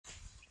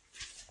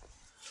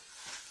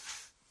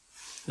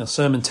Our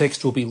sermon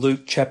text will be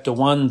Luke chapter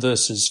 1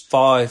 verses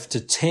 5 to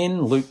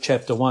 10. Luke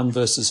chapter 1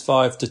 verses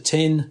 5 to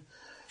 10.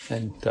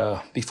 And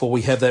before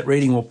we have that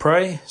reading, we'll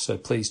pray. So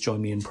please join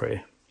me in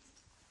prayer.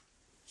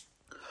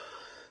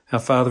 Our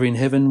Father in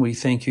heaven, we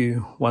thank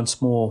you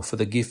once more for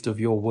the gift of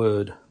your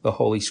word, the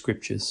Holy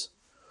Scriptures.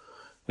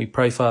 We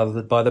pray, Father,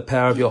 that by the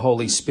power of your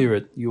Holy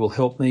Spirit, you will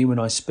help me when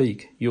I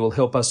speak. You will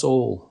help us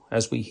all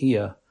as we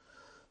hear.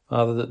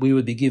 Father, that we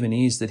would be given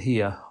ears that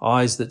hear,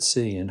 eyes that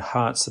see, and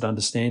hearts that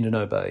understand and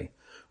obey.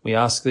 We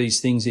ask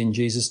these things in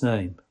Jesus'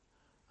 name.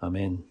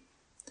 Amen.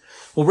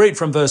 We'll read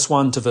from verse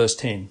 1 to verse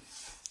 10.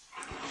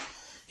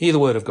 Hear the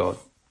word of God.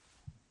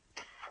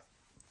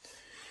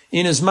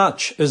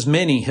 Inasmuch as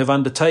many have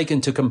undertaken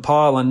to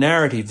compile a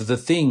narrative of the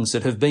things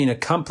that have been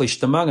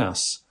accomplished among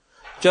us,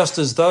 just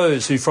as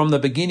those who from the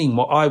beginning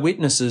were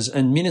eyewitnesses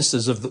and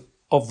ministers of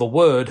the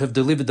word have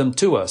delivered them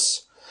to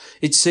us,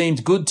 it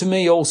seemed good to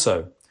me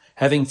also,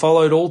 having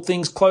followed all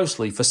things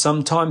closely for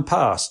some time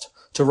past,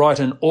 to write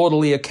an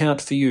orderly account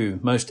for you,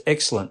 most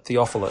excellent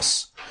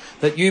Theophilus,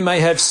 that you may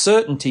have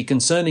certainty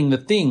concerning the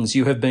things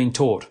you have been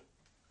taught.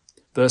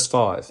 Verse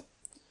 5.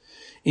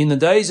 In the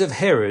days of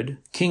Herod,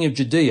 king of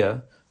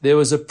Judea, there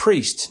was a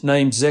priest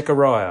named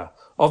Zechariah,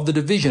 of the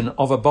division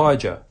of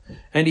Abijah,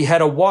 and he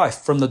had a wife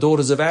from the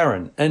daughters of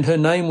Aaron, and her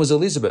name was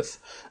Elizabeth,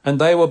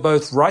 and they were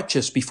both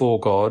righteous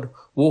before God,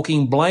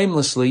 walking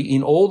blamelessly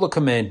in all the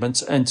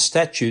commandments and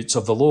statutes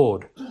of the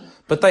Lord.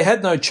 But they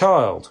had no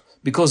child,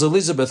 because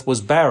Elizabeth was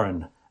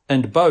barren,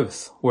 and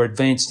both were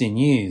advanced in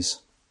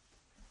years.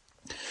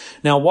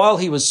 Now while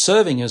he was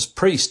serving as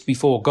priest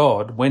before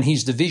God, when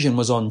his division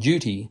was on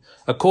duty,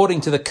 according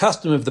to the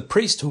custom of the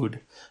priesthood,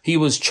 he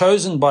was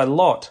chosen by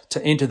lot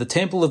to enter the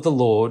temple of the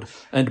Lord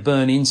and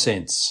burn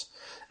incense.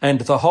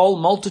 And the whole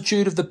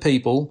multitude of the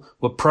people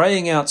were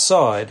praying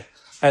outside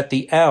at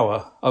the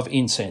hour of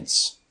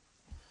incense.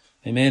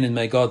 Amen, and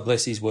may God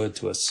bless his word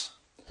to us.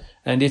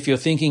 And if you're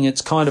thinking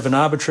it's kind of an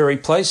arbitrary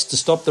place to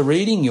stop the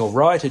reading, you're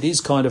right, it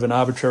is kind of an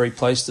arbitrary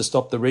place to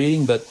stop the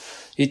reading, but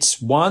it's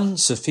one,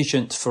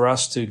 sufficient for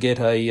us to get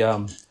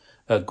a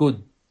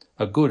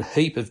good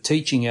heap of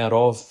teaching out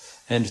of,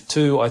 and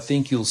two, I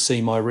think you'll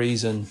see my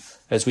reason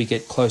as we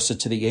get closer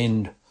to the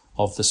end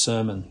of the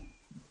sermon.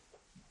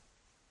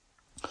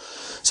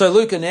 So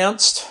Luke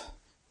announced,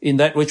 in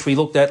that which we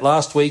looked at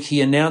last week,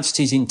 he announced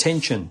his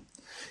intention.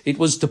 It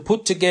was to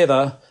put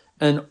together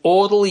an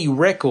orderly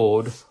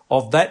record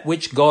of that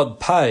which God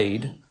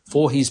paid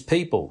for his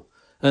people.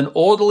 An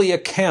orderly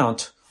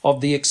account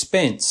of the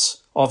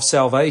expense of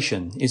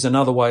salvation is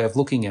another way of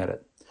looking at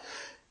it.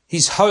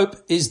 His hope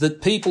is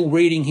that people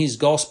reading his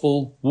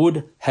gospel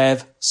would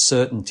have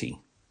certainty.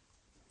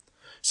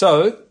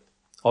 So,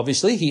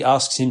 obviously, he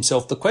asks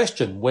himself the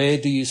question, where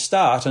do you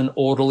start an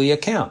orderly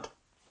account?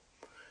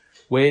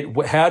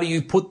 How do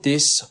you put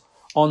this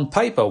on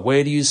paper?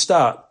 Where do you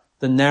start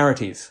the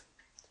narrative?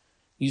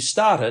 You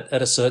start it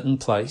at a certain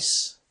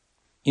place,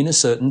 in a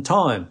certain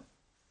time.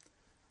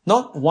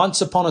 Not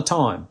once upon a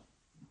time.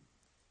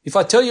 If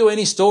I tell you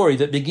any story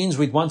that begins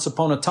with once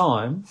upon a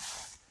time,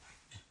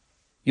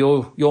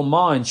 your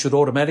mind should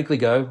automatically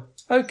go,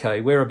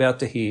 okay, we're about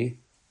to hear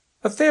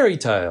a fairy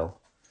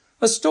tale,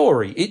 a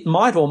story. It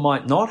might or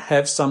might not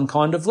have some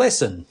kind of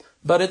lesson,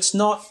 but it's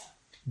not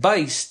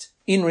based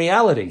in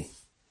reality.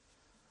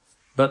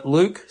 But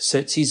Luke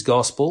sets his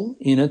gospel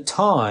in a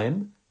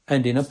time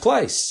and in a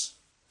place.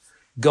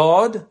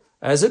 God,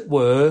 as it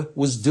were,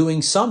 was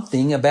doing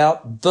something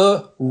about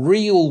the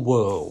real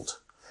world.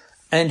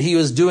 And he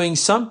was doing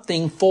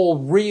something for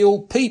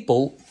real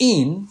people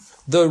in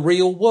the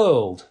real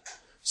world.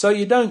 So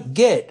you don't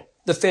get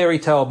the fairy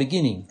tale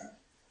beginning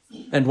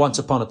and once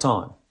upon a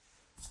time.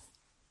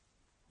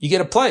 You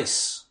get a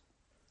place.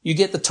 You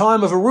get the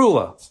time of a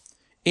ruler.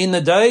 In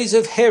the days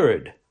of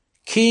Herod,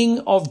 king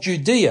of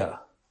Judea,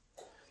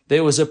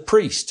 there was a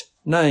priest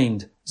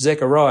named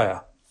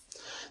Zechariah.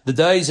 The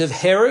days of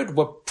Herod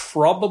were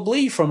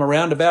probably from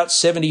around about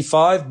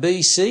 75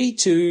 BC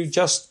to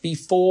just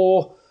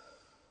before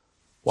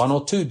 1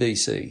 or 2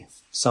 BC,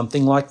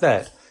 something like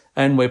that.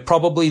 And we're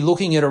probably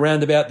looking at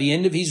around about the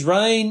end of his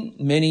reign.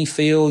 Many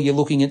feel you're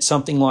looking at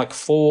something like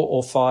 4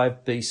 or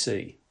 5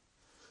 BC.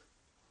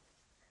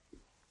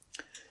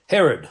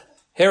 Herod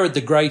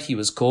the Great, he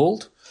was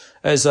called.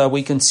 As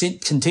we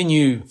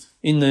continue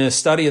in the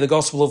study of the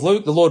Gospel of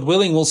Luke, the Lord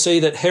willing, we'll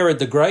see that Herod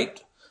the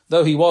Great,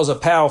 though he was a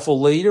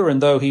powerful leader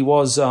and though he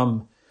was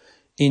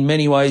in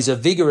many ways a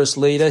vigorous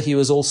leader, he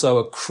was also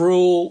a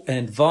cruel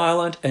and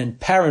violent and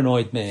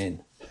paranoid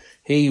man.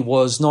 He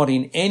was not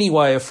in any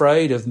way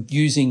afraid of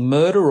using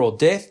murder or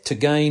death to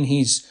gain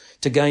his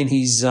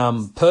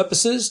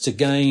purposes, to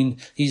gain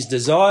his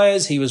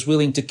desires. He was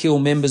willing to kill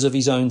members of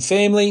his own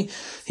family.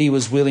 He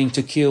was willing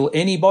to kill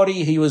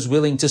anybody. He was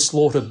willing to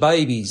slaughter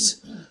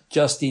babies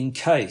just in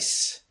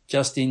case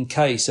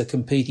a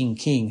competing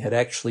king had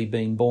actually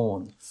been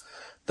born.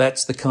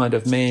 That's the kind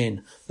of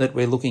man that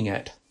we're looking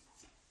at.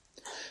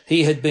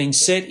 He had been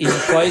set in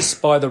place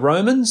by the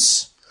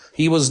Romans.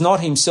 He was not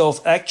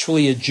himself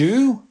actually a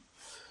Jew.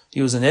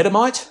 He was an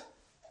Edomite.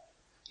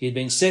 He had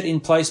been set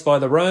in place by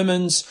the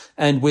Romans,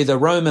 and with a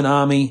Roman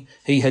army,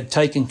 he had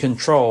taken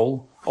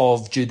control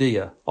of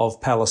Judea,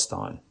 of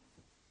Palestine.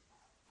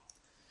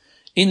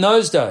 In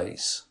those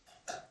days,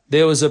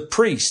 there was a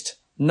priest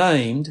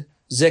named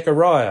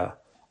Zechariah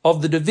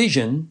of the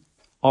division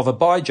of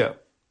Abijah.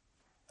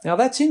 Now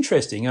that's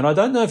interesting, and I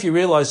don't know if you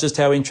realise just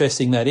how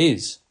interesting that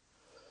is.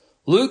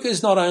 Luke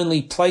is not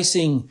only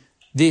placing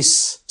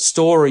this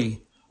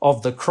story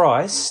of the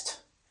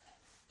Christ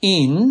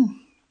in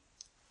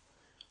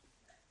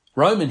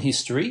Roman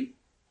history,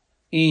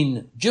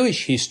 in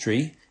Jewish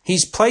history,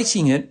 he's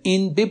placing it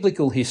in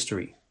biblical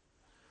history.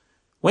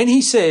 When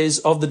he says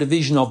of the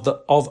division of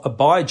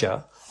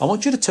Abijah, I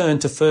want you to turn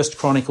to 1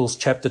 Chronicles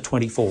chapter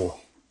 24.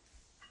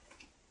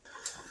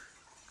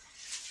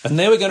 And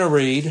there we're going to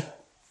read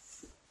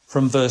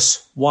from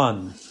verse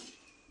 1.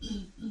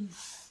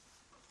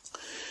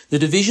 The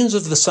divisions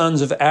of the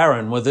sons of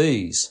Aaron were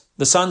these.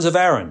 The sons of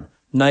Aaron,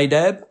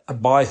 Nadab,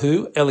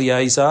 Abihu,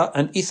 Eleazar,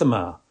 and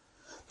Ithamar.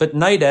 But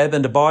Nadab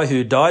and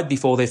Abihu died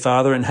before their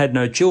father and had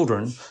no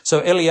children, so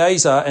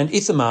Eleazar and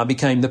Ithamar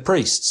became the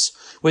priests,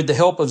 with the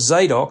help of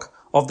Zadok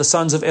of the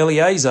sons of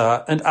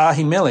Eleazar and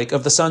Ahimelech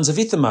of the sons of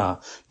Ithamar.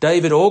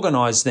 David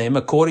organised them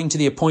according to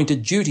the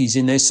appointed duties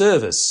in their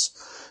service.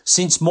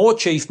 Since more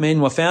chief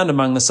men were found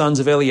among the sons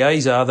of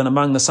Eleazar than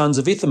among the sons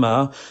of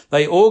Ithamar,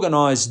 they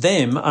organised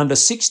them under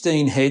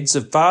 16 heads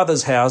of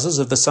fathers' houses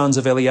of the sons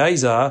of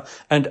Eleazar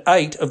and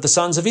 8 of the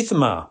sons of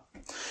Ithamar.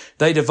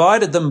 They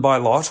divided them by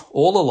lot,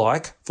 all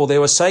alike, for there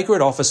were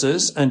sacred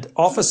officers and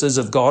officers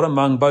of God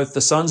among both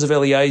the sons of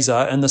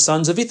Eleazar and the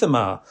sons of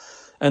Ithamar.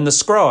 And the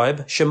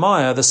scribe,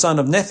 Shemaiah the son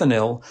of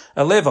Nethanel,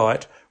 a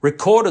Levite,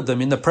 recorded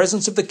them in the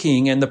presence of the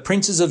king and the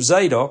princes of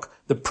Zadok,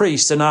 the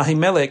priest, and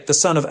Ahimelech the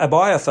son of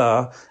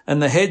Abiathar,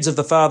 and the heads of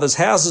the fathers'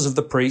 houses of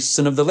the priests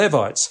and of the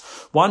Levites,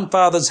 one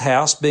father's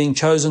house being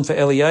chosen for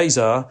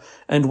Eleazar,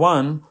 and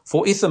one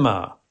for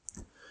Ithamar.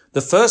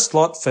 The first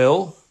lot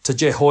fell to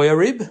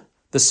Jehoiarib,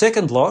 the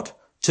second lot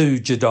to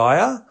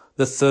Jediah,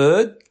 the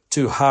third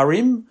to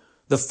Harim,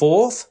 the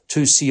fourth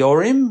to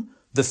Seorim,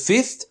 the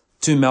fifth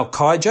to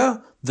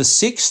Malchijah, the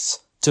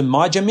sixth to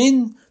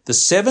Mijamin, the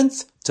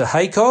seventh to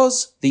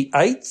Hakos, the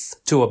eighth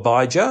to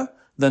Abijah,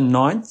 the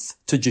ninth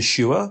to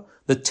Jeshua,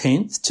 the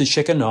 10th to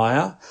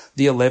Shechaniah,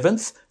 the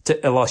 11th to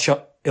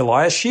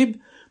Eliashib,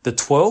 the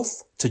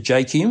 12th to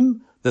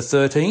Jachim, the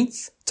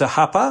 13th to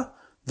Happa,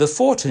 the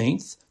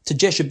 14th to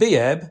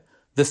Jeshebeab,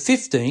 the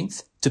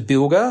 15th to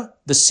Bilgah,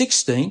 the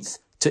 16th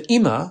to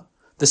Immer,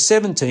 the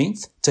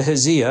 17th to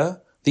Hezekiah,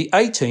 the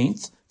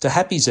 18th to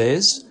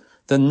Hapizez,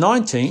 the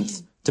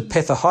 19th to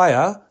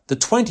Pethahiah, the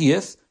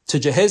 20th to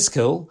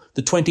Jehezkel,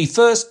 the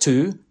 21st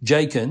to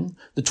Jachin,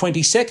 the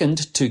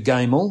 22nd to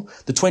Gamul,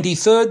 the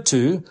 23rd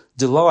to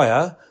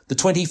Deliah, the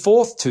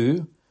 24th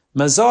to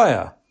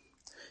Maziah.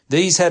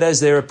 These had as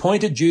their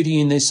appointed duty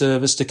in their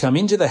service to come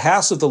into the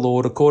house of the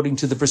Lord according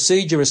to the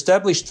procedure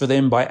established for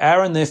them by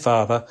Aaron their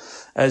father,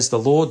 as the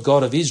Lord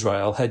God of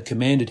Israel had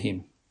commanded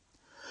him.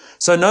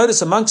 So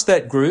notice amongst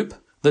that group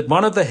that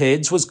one of the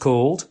heads was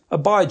called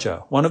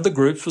Abijah. One of the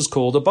groups was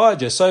called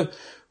Abijah. So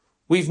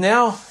we've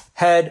now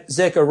had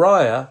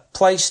Zechariah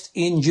placed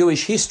in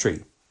Jewish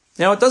history.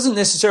 Now, it doesn't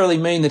necessarily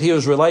mean that he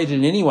was related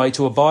in any way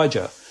to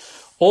Abijah.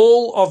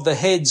 All of the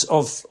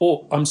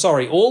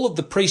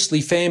priestly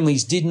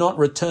families did not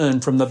return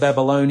from the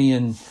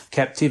Babylonian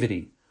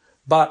captivity.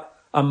 But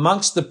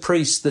amongst the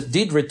priests that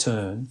did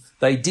return,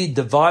 they did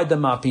divide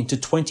them up into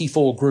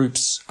 24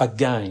 groups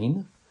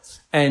again,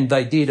 and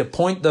they did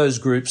appoint those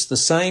groups the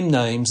same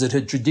names that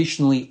had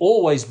traditionally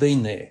always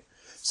been there.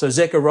 So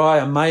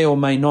Zechariah may or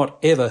may not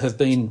ever have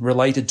been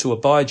related to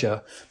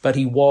Abijah, but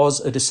he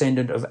was a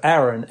descendant of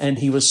Aaron, and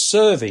he was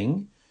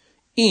serving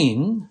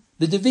in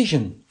the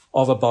division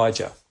of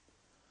Abijah.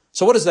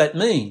 So what does that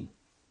mean?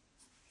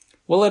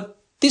 Well, at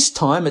this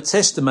time, it's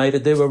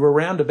estimated there were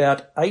around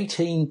about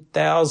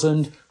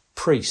 18,000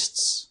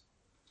 priests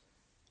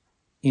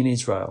in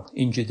Israel,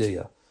 in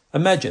Judea.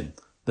 Imagine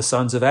the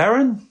sons of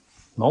Aaron,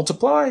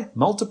 multiply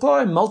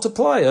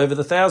over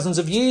the thousands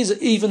of years,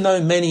 even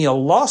though many are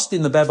lost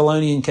in the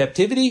Babylonian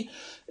captivity.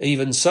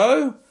 Even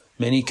so,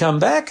 many come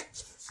back,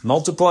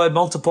 multiply.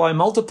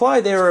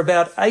 There are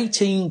about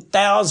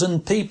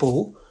 18,000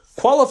 people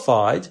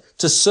qualified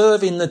to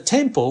serve in the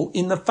temple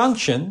in the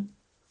function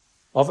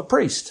of a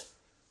priest.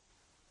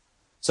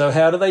 So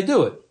how do they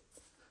do it?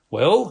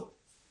 Well,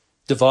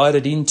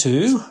 divided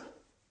into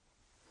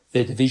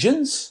their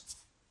divisions.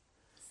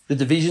 The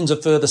divisions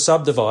are further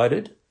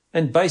subdivided,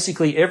 and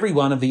basically every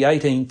one of the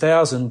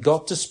 18,000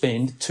 got to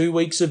spend 2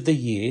 weeks of the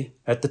year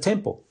at the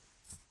temple.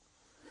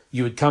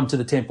 You would come to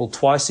the temple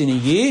twice in a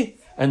year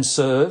and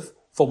serve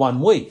for 1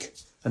 week,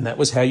 and that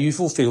was how you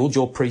fulfilled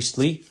your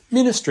priestly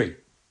ministry.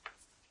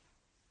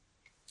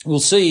 We'll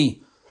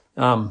see,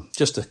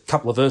 just a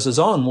couple of verses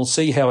on, we'll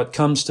see how it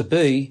comes to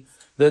be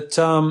that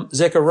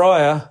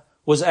Zechariah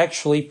was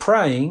actually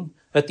praying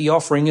at the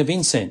offering of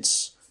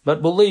incense,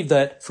 but we'll leave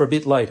that for a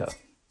bit later.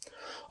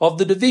 Of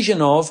the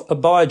division of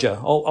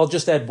Abijah, I'll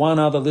just add one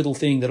other little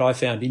thing that I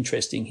found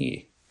interesting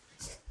here.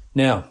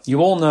 Now, you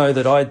all know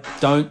that I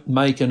don't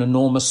make an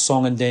enormous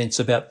song and dance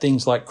about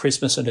things like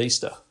Christmas and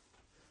Easter.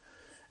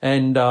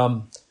 And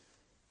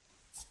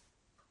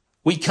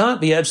we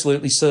can't be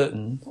absolutely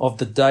certain of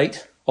the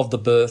date of the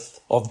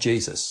birth of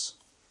Jesus.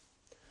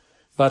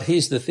 But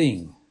here's the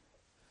thing.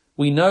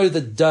 We know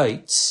the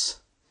dates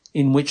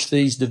in which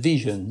these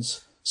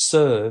divisions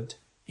served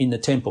in the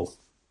temple.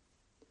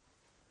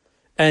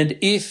 And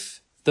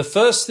if the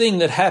first thing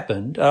that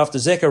happened after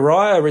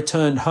Zechariah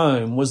returned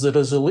home was that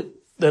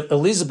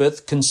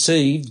Elizabeth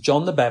conceived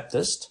John the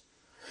Baptist,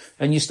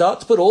 and you start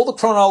to put all the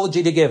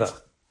chronology together,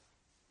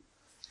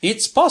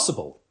 it's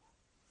possible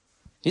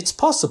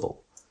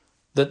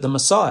that the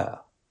Messiah,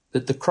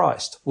 that the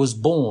Christ, was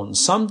born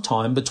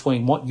sometime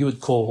between what you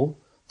would call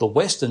the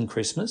Western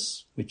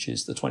Christmas, which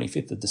is the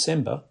 25th of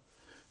December,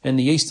 and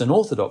the Eastern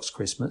Orthodox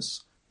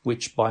Christmas,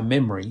 which by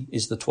memory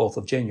is the 12th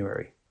of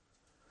January.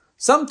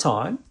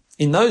 Sometime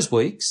in those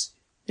weeks,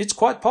 it's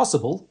quite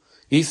possible,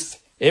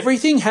 if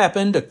everything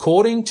happened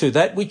according to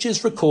that which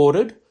is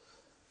recorded,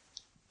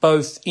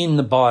 both in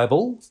the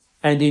Bible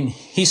and in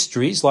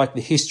histories like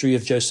the history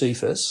of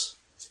Josephus,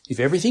 if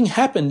everything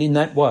happened in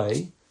that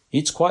way,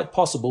 it's quite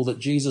possible that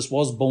Jesus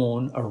was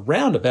born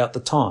around about the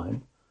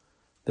time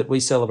that we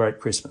celebrate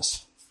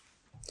Christmas,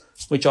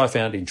 which I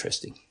found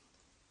interesting.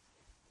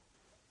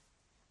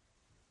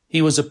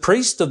 He was a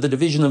priest of the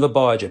division of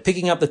Abijah.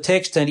 Picking up the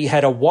text, and he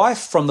had a wife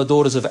from the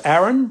daughters of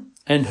Aaron,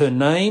 and her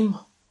name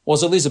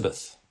was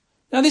Elizabeth.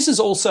 Now, this is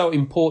also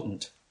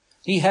important.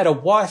 He had a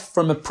wife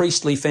from a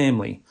priestly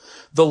family.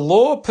 The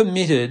law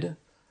permitted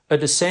a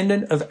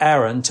descendant of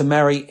Aaron to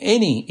marry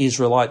any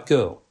Israelite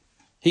girl.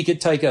 He could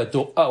take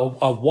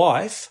a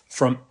wife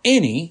from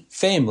any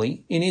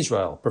family in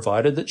Israel,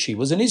 provided that she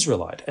was an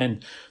Israelite.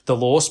 And the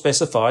law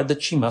specified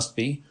that she must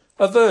be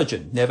a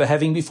virgin, never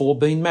having before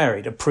been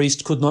married. A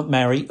priest could not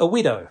marry a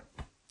widow.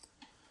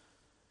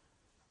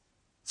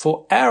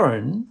 For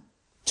Aaron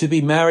to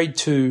be married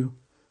to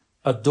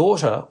a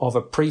daughter of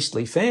a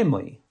priestly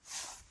family,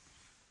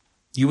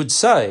 you would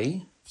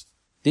say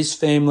this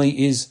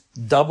family is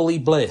doubly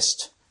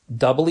blessed,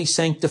 doubly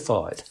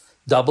sanctified,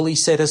 doubly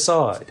set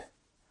aside.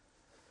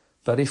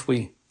 But if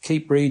we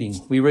keep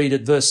reading, we read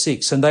at verse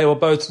 6, and they were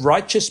both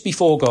righteous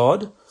before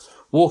God,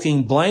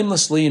 walking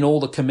blamelessly in all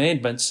the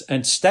commandments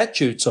and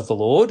statutes of the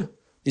Lord.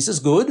 This is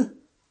good.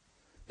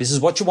 This is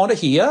what you want to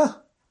hear.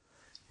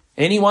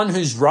 Anyone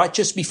who's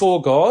righteous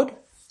before God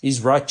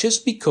is righteous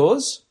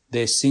because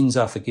their sins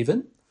are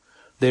forgiven.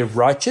 They're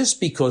righteous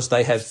because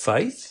they have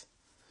faith.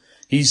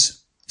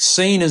 He's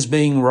seen as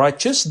being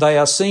righteous. They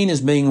are seen as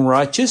being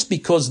righteous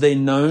because they're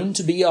known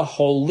to be a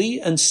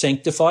holy and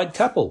sanctified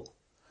couple.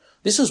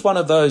 This is one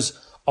of those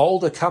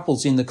older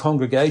couples in the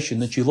congregation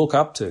that you look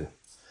up to.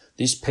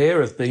 This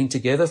pair have been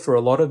together for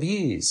a lot of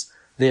years.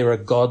 They're a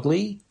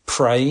godly,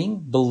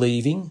 praying,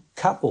 believing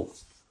couple.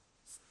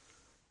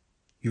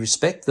 You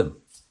respect them.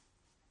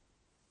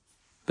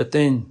 But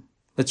then,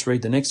 let's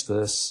read the next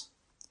verse.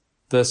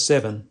 Verse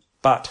 7,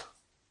 but.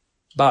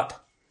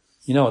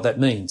 You know what that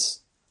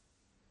means.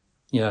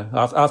 You know,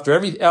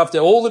 after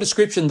all the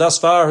description thus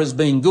far has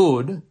been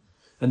good,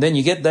 and then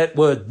you get that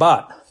word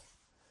but,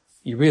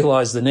 you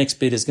realise the next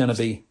bit is going to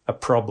be a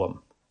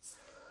problem.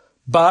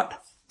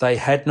 But they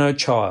had no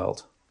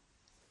child,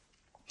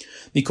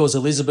 because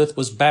Elizabeth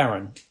was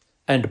barren,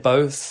 and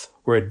both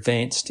were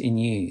advanced in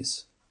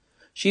years.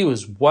 She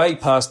was way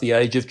past the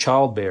age of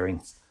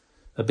childbearing,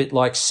 a bit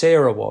like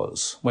Sarah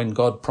was when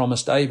God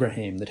promised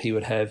Abraham that he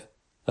would have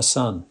a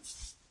son.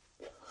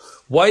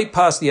 Way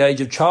past the age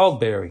of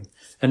childbearing.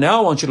 And now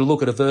I want you to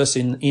look at a verse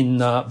in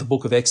the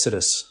book of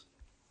Exodus.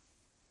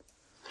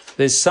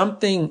 There's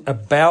something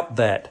about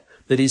that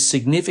is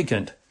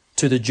significant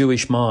to the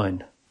Jewish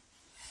mind.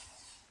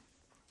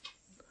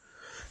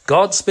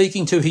 God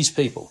speaking to his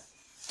people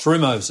through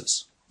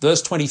Moses.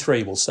 Verse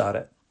 23 we'll start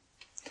at.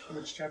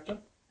 Which chapter?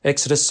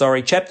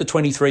 Chapter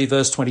 23,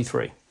 verse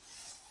 23.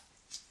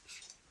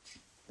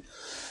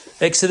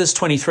 Exodus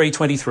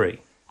 23:23.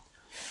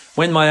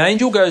 When my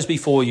angel goes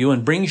before you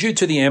and brings you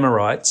to the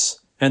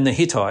Amorites and the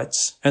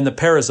Hittites and the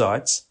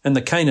Perizzites and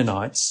the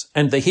Canaanites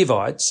and the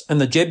Hivites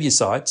and the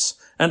Jebusites,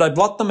 and I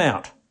blot them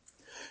out,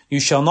 you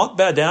shall not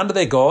bow down to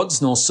their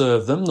gods, nor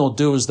serve them, nor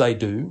do as they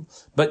do,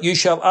 but you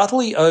shall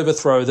utterly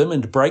overthrow them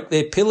and break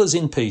their pillars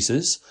in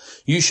pieces.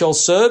 You shall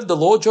serve the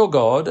Lord your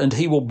God, and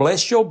he will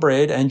bless your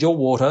bread and your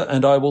water,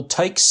 and I will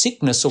take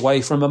sickness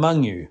away from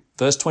among you.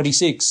 Verse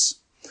 26.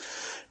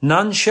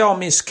 None shall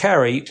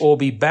miscarry or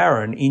be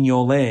barren in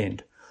your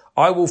land.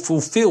 I will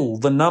fulfill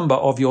the number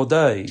of your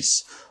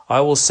days.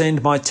 I will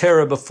send my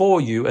terror before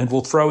you and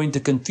will throw into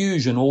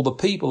confusion all the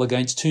people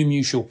against whom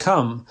you shall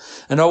come,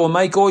 and I will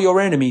make all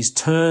your enemies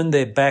turn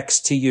their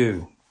backs to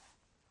you.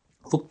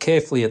 Look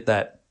carefully at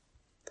that.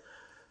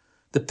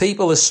 The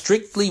people are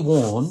strictly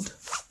warned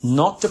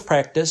not to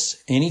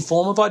practice any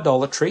form of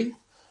idolatry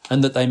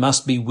and that they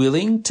must be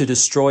willing to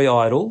destroy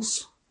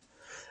idols,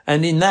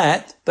 and in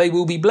that they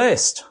will be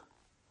blessed.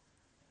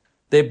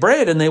 Their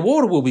bread and their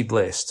water will be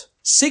blessed.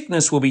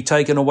 Sickness will be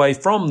taken away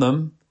from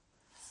them,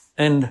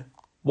 and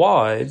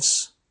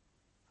wives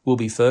will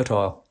be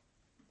fertile.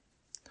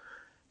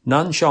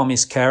 None shall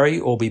miscarry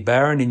or be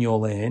barren in your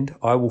land.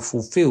 I will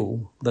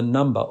fulfill the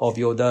number of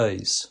your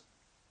days.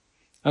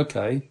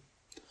 Okay,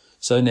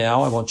 so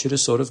now I want you to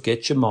sort of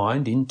get your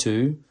mind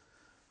into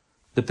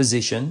the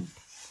position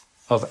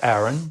of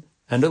Aaron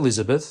and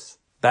Elizabeth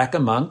back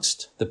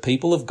amongst the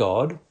people of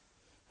God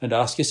and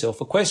ask yourself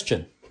a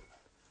question.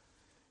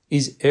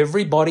 Is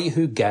everybody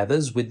who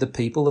gathers with the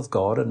people of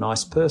God a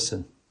nice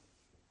person?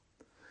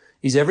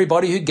 Is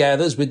everybody who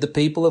gathers with the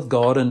people of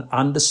God an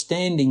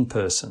understanding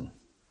person?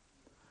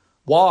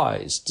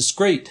 Wise,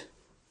 discreet,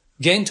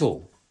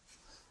 gentle,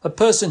 a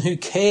person who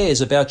cares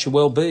about your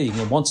well-being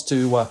and wants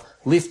to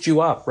lift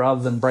you up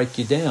rather than break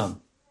you down?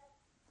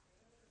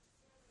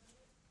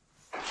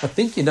 I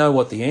think you know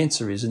what the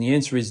answer is, and the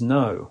answer is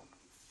no.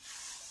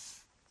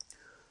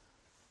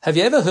 Have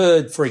you ever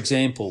heard, for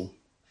example,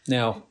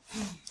 now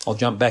I'll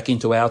jump back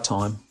into our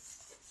time,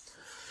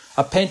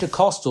 a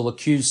Pentecostal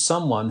accused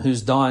someone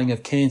who's dying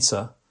of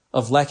cancer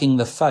of lacking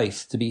the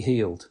faith to be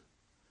healed?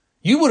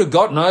 You would have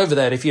gotten over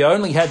that if you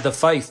only had the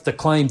faith to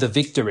claim the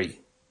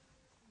victory.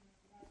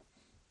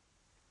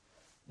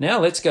 Now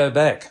let's go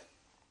back.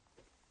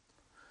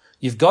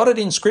 You've got it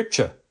in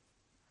Scripture.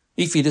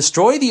 If you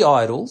destroy the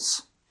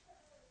idols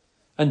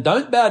and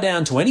don't bow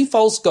down to any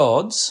false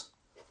gods,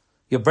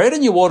 your bread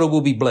and your water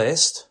will be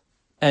blessed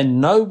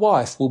and no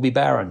wife will be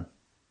barren.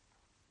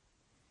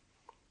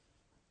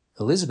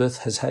 Elizabeth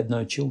has had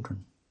no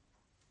children.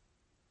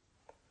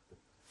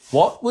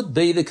 What would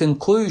be the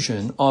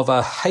conclusion of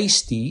a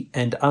hasty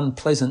and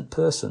unpleasant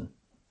person?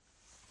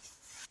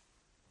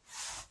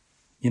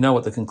 You know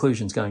what the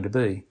conclusion's going to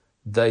be.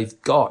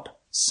 They've got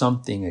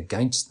something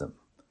against them.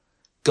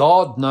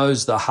 God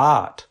knows the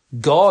heart.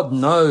 God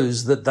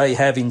knows that they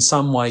have in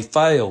some way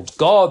failed.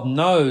 God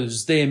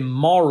knows their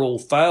moral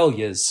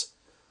failures.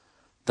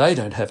 They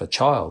don't have a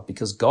child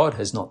because God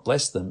has not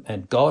blessed them,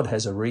 and God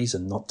has a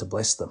reason not to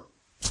bless them.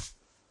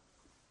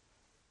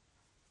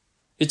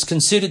 It's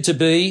considered to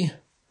be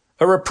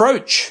a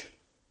reproach,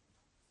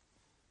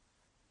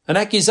 an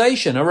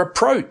accusation, a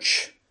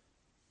reproach.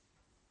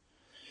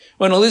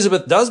 When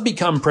Elizabeth does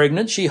become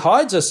pregnant, she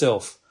hides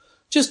herself.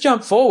 Just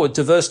jump forward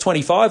to verse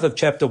 25 of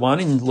chapter 1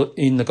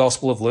 in the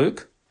Gospel of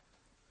Luke.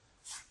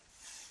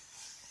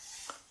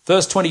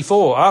 Verse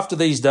 24, after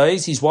these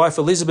days his wife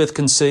Elizabeth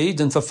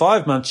conceived, and for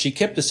 5 months she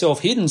kept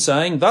herself hidden,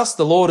 saying, Thus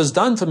the Lord has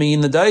done for me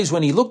in the days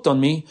when he looked on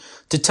me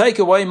to take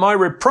away my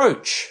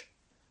reproach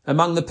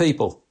among the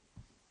people.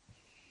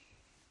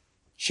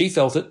 She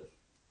felt it.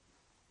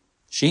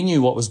 She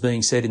knew what was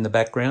being said in the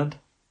background.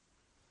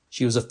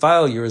 She was a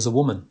failure as a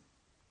woman.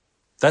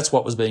 That's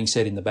what was being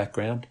said in the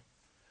background.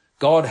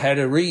 God had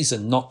a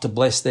reason not to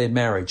bless their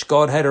marriage.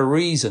 God had a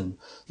reason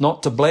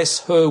not to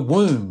bless her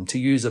womb, to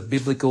use a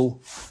biblical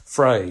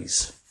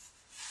phrase.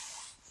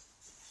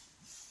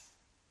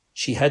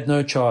 She had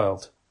no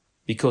child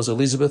because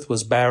Elizabeth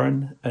was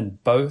barren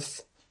and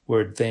both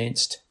were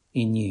advanced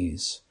in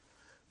years.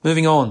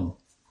 Moving on,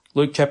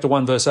 Luke chapter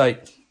 1 verse 8.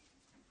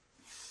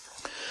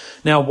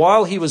 Now,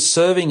 while he was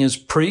serving as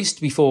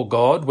priest before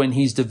God, when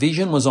his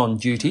division was on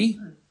duty,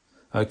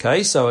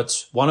 okay, so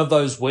it's one of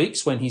those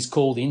weeks when he's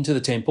called into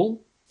the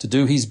temple to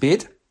do his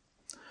bit.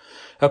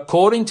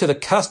 According to the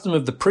custom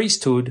of the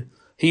priesthood,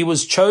 he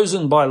was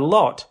chosen by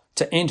lot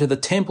to enter the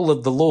temple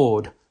of the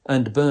Lord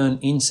and burn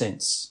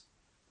incense.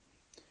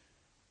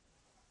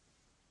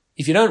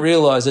 If you don't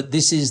realise it,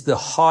 this is the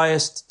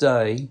highest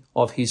day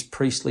of his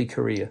priestly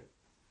career.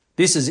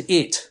 This is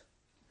it.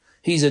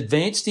 He's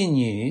advanced in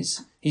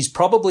years. He's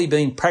probably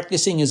been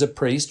practicing as a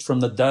priest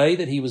from the day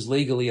that he was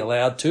legally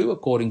allowed to,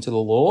 according to the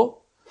law.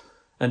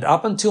 And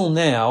up until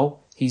now,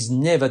 he's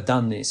never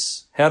done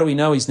this. How do we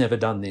know he's never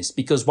done this?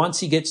 Because once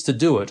he gets to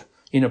do it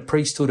in a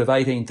priesthood of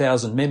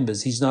 18,000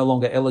 members, he's no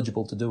longer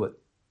eligible to do it.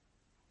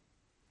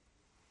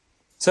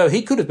 So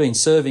he could have been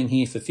serving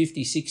here for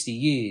 50, 60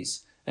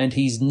 years, and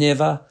he's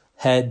never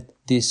had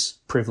this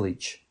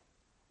privilege.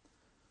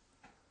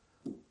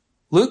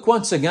 Luke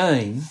once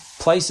again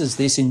places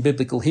this in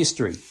biblical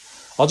history.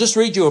 I'll just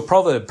read you a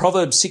proverb,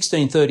 Proverbs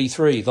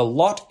 16:33. The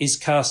lot is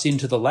cast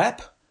into the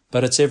lap,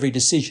 but its every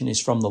decision is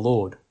from the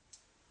Lord.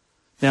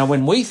 Now,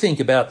 when we think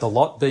about the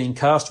lot being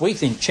cast, we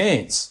think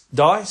chance,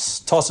 dice,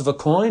 toss of a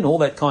coin, all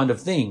that kind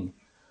of thing.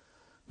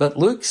 But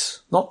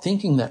Luke's not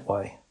thinking that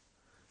way.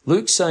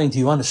 Luke's saying, do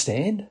you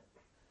understand?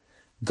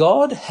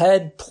 God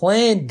had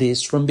planned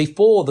this from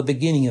before the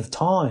beginning of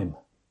time.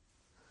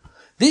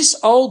 This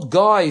old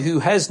guy who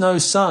has no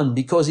son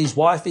because his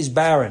wife is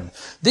barren,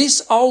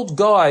 this old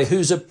guy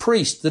who's a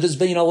priest that has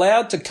been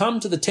allowed to come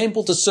to the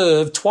temple to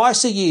serve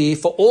twice a year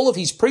for all of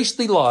his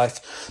priestly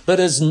life, but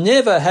has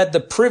never had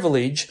the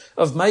privilege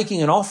of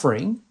making an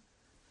offering,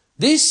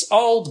 this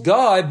old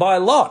guy by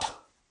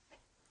lot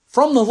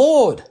from the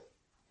Lord,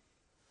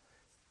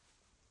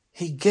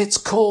 he gets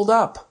called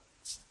up.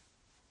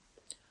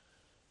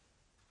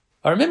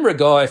 I remember a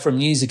guy from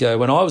years ago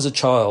when I was a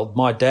child.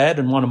 My dad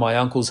and one of my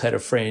uncles had a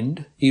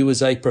friend. He was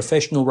a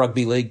professional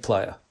rugby league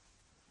player.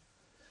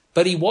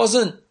 But he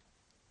wasn't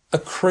a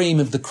cream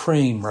of the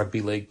cream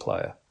rugby league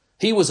player.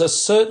 He was a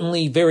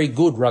certainly very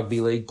good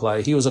rugby league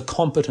player. He was a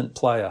competent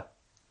player.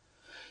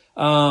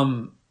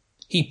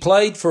 He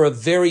played for a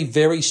very,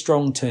 very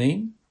strong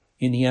team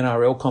in the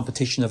NRL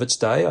competition of its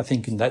day. I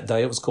think in that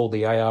day it was called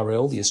the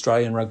ARL, the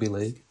Australian Rugby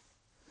League.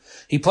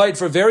 He played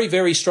for a very,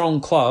 very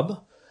strong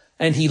club,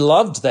 and he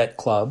loved that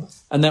club,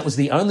 and that was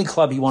the only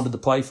club he wanted to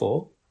play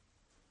for.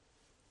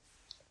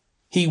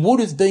 He would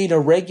have been a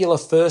regular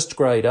first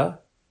grader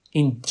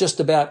in just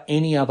about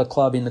any other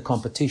club in the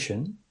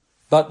competition,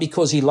 but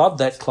because he loved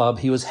that club,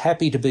 he was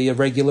happy to be a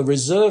regular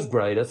reserve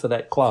grader for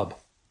that club.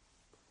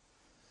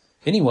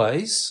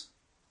 Anyways,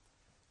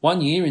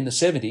 one year in the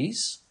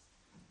 70s,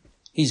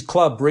 his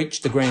club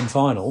reached the grand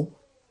final,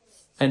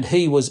 and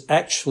he was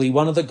actually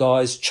one of the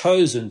guys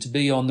chosen to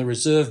be on the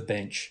reserve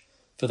bench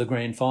for the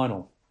grand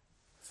final.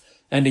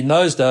 And in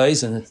those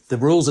days, and the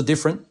rules are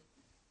different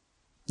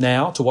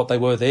now to what they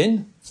were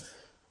then,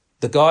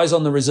 the guys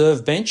on the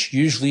reserve bench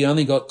usually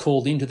only got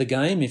called into the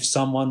game if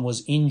someone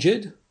was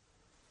injured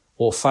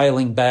or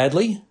failing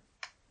badly.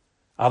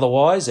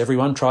 Otherwise,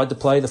 everyone tried to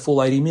play the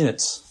full 80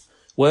 minutes.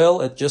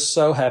 Well, it just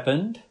so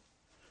happened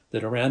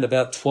that around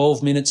about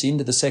 12 minutes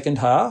into the second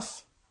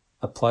half,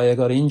 a player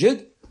got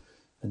injured,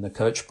 and the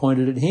coach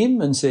pointed at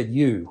him and said,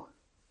 you're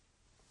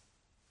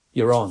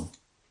on.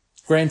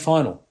 Grand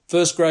final,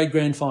 first grade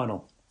grand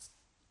final.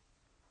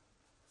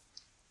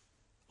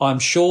 I'm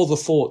sure the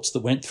thoughts that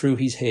went through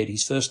his head,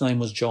 his first name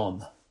was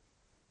John,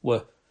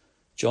 were,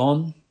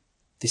 John,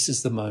 this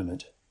is the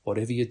moment.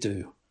 Whatever you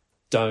do,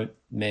 don't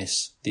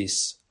mess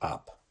this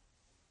up.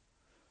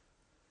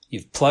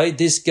 You've played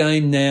this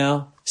game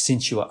now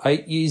since you were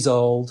 8 years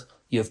old.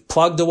 You've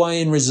plugged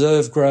away in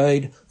reserve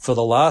grade for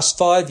the last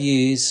 5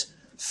 years.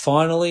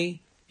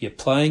 Finally, you're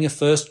playing a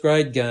first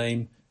grade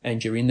game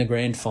and you're in the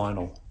grand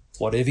final.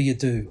 Whatever you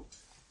do,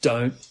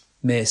 don't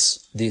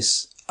mess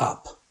this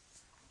up.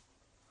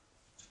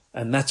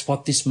 And that's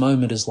what this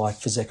moment is like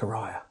for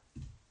Zechariah.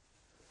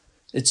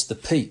 It's the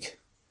peak.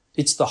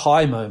 It's the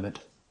high moment.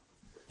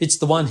 It's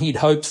the one he'd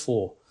hoped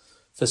for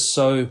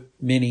so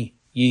many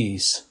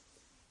years.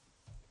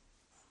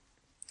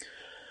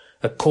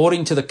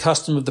 According to the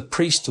custom of the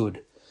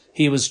priesthood,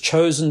 he was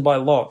chosen by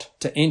lot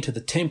to enter the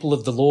temple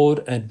of the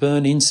Lord and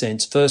burn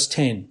incense. Verse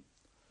 10.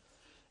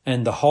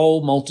 And the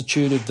whole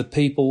multitude of the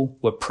people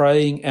were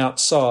praying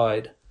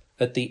outside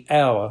at the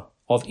hour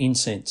of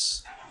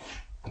incense.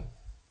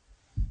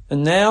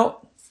 And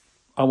now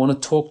I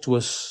want to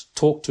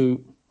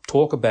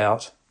talk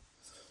about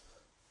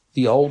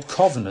the old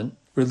covenant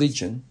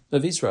religion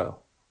of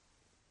Israel.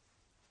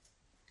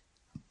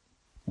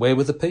 Where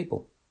were the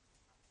people?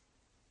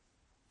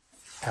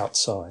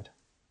 Outside.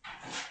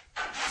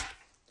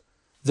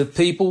 The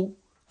people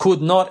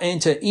could not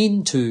enter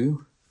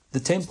into the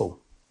temple.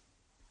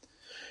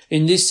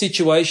 In this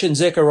situation,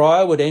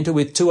 Zechariah would enter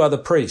with 2 other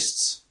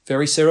priests,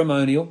 very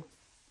ceremonial.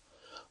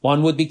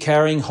 One would be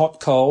carrying hot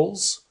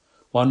coals.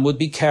 One would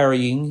be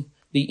carrying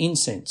the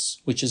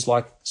incense, which is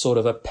like sort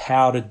of a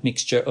powdered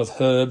mixture of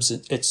herbs,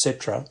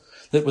 etc.,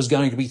 that was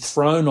going to be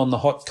thrown on the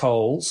hot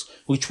coals,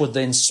 which would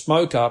then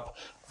smoke up,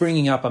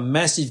 bringing up a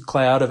massive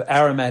cloud of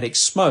aromatic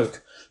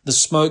smoke, the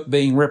smoke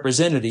being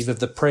representative of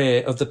the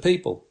prayer of the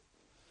people.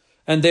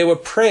 And there were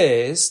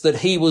prayers that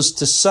he was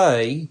to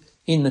say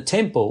in the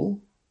temple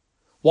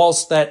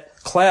whilst that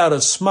cloud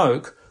of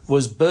smoke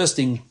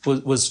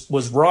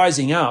was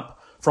rising up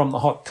from the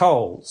hot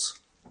coals.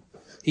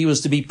 He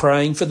was to be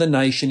praying for the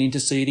nation,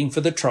 interceding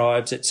for the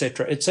tribes,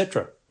 etc.,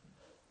 etc.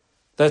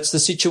 That's the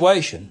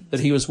situation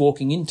that he was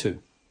walking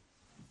into.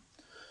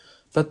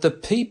 But the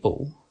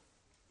people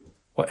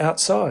were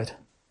outside,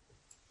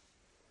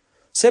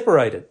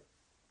 separated.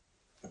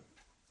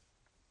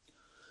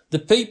 The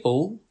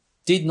people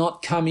did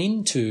not come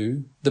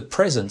into the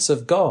presence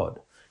of God.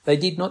 They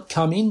did not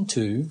come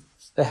into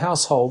the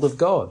household of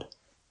God.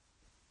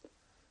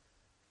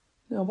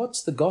 Now,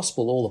 what's the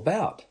gospel all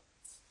about?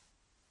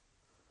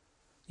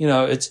 You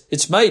know,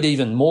 it's made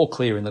even more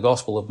clear in the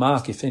Gospel of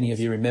Mark, if any of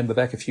you remember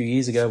back a few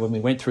years ago when we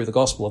went through the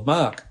Gospel of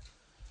Mark.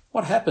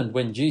 What happened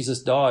when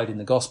Jesus died in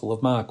the Gospel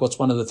of Mark? What's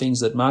one of the things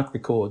that Mark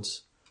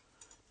records?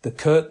 The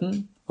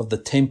curtain of the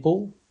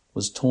temple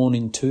was torn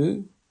in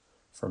two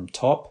from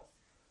top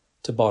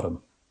to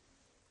bottom.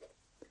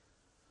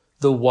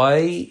 The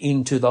way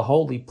into the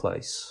holy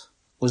place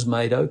was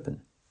made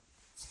open.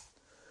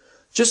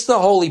 Just the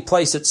holy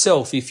place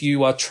itself, if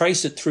you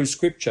trace it through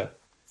Scripture,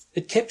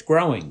 it kept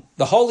growing.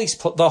 The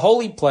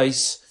holy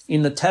place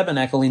in the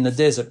tabernacle in the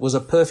desert was a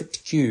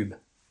perfect cube.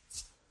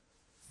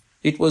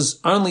 It was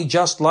only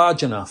just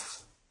large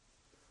enough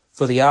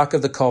for the Ark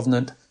of the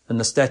Covenant and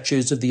the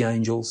statues of the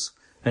angels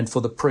and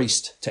for the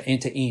priest to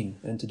enter in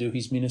and to do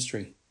his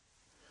ministry.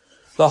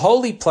 The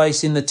holy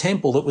place in the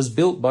temple that was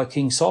built by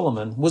King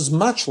Solomon was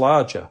much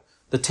larger.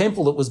 The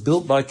temple that was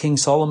built by King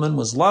Solomon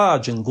was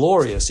large and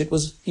glorious. It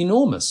was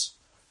enormous.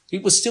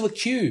 It was still a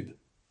cube.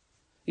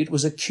 It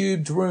was a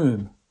cubed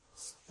room.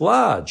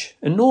 Large,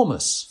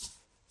 enormous.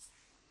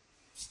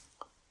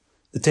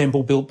 The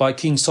temple built by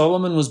King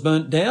Solomon was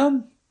burnt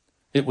down.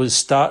 It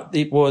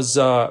was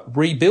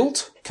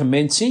rebuilt,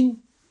 commencing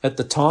at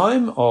the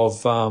time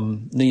of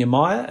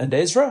Nehemiah and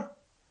Ezra.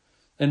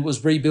 and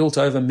was rebuilt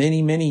over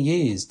many, many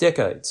years,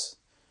 decades.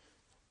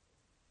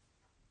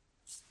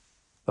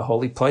 The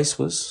holy place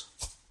was,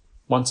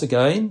 once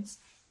again,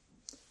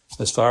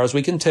 as far as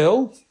we can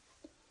tell,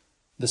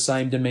 the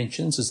same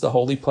dimensions as the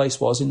holy place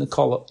was in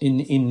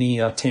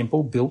the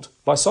temple built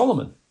by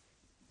Solomon.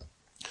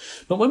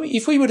 But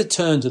if we were to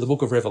turn to the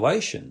book of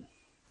Revelation,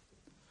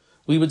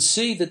 we would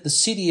see that the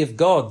city of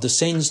God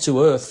descends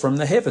to earth from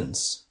the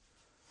heavens.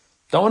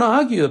 Don't want to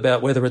argue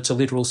about whether it's a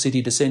literal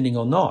city descending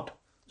or not.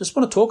 Just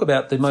want to talk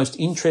about the most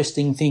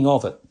interesting thing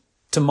of it,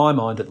 to my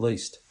mind at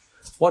least.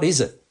 What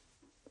is it?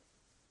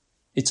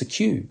 It's a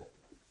cube.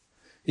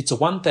 It's a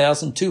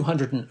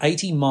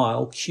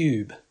 1,280-mile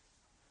cube.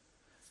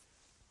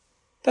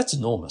 That's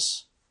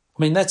enormous.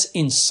 I mean, that's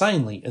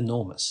insanely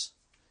enormous.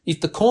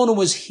 If the corner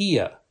was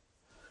here,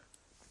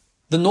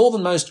 the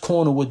northernmost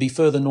corner would be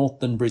further north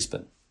than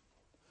Brisbane.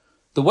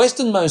 The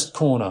westernmost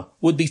corner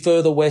would be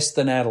further west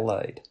than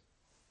Adelaide.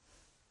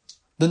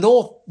 The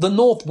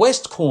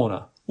northwest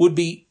corner would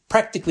be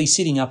practically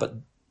sitting up at,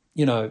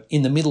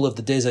 in the middle of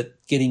the desert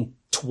getting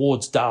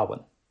towards Darwin.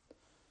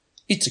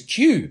 It's a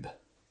cube.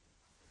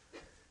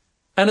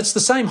 And it's the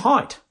same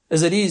height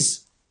as it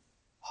is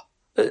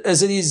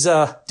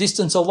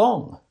distance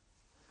along,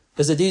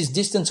 as it is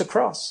distance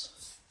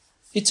across.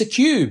 It's a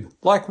cube.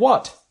 Like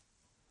what?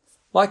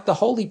 Like the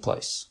holy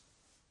place.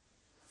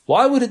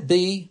 Why would it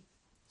be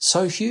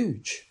so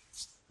huge?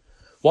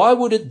 Why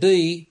would it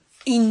be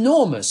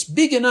enormous,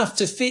 big enough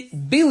to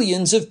fit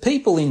billions of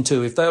people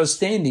into if they were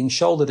standing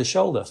shoulder to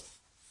shoulder?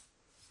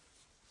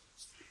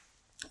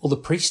 Well, the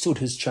priesthood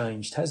has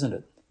changed, hasn't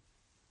it?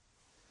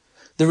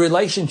 The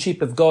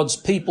relationship of God's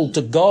people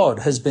to God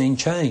has been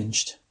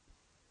changed.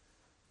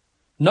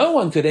 No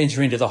one could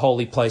enter into the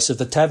holy place of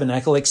the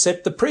tabernacle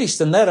except the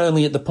priest, and that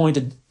only at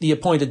the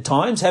appointed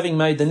times, having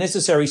made the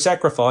necessary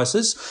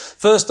sacrifices,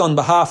 first on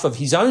behalf of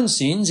his own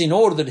sins, in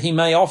order that he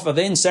may offer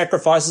then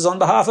sacrifices on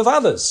behalf of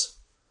others.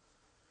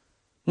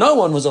 No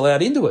one was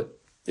allowed into it.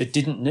 It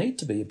didn't need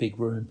to be a big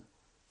room.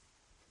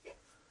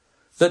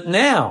 But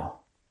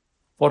now,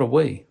 what are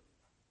we?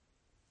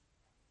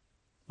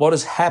 What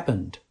has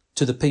happened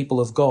to the people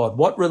of God?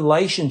 What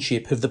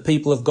relationship have the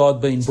people of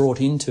God been brought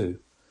into?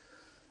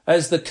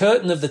 As the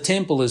curtain of the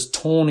temple is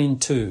torn in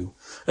two,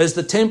 as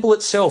the temple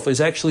itself is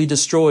actually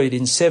destroyed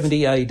in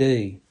 70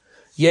 AD,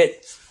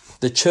 yet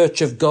the church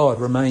of God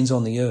remains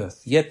on the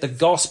earth, yet the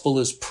gospel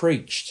is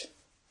preached.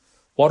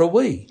 What are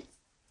we?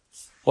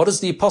 What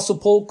does the Apostle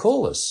Paul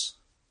call us?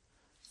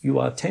 You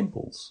are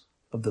temples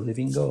of the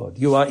living God.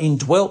 You are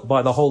indwelt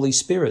by the Holy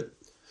Spirit.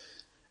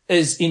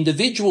 As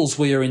individuals,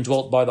 we are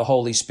indwelt by the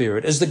Holy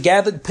Spirit. As the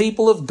gathered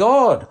people of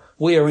God,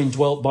 we are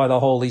indwelt by the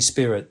Holy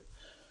Spirit.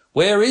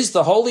 Where is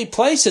the holy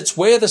place? It's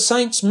where the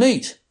saints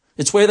meet.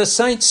 It's where the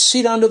saints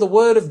sit under the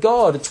word of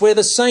God. It's where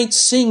the saints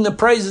sing the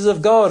praises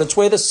of God. It's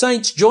where the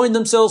saints join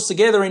themselves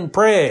together in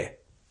prayer.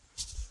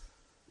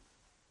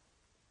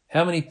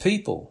 How many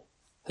people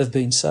have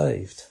been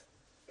saved?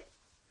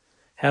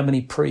 How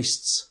many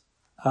priests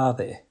are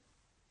there?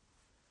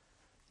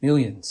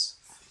 Millions,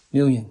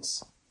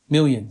 millions,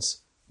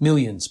 millions,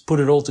 millions. Put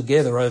it all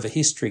together over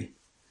history.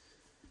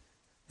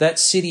 That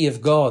city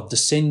of God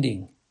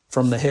descending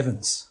from the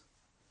heavens.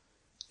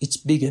 It's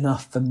big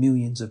enough for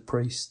millions of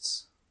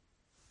priests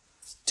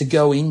to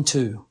go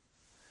into,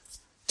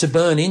 to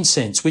burn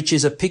incense, which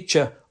is a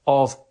picture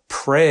of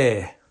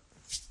prayer.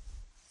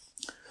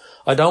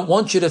 I don't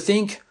want you to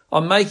think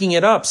I'm making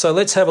it up, so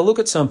let's have a look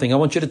at something. I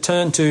want you to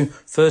turn to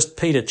 1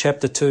 Peter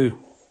chapter 2.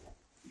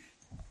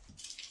 I'm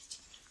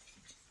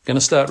going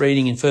to start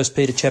reading in 1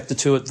 Peter chapter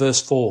 2 at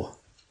verse 4.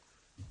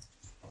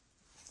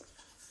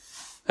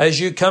 As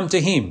you come to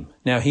him,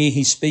 now here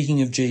he's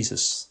speaking of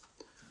Jesus.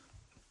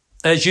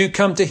 As you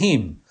come to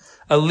him,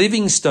 a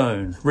living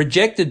stone,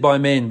 rejected by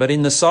men, but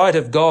in the sight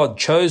of God,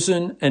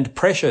 chosen and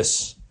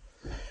precious.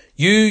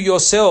 You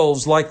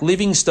yourselves, like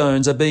living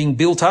stones, are being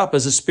built up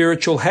as a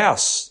spiritual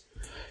house,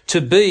 to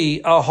be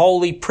a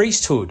holy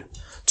priesthood,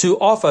 to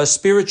offer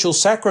spiritual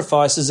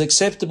sacrifices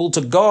acceptable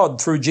to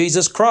God through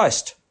Jesus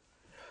Christ.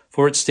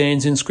 For it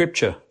stands in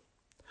Scripture,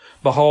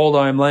 Behold,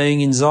 I am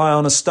laying in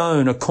Zion a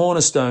stone, a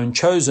cornerstone,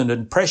 chosen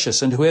and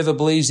precious, and whoever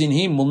believes in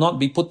him will not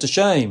be put to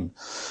shame.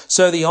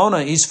 So the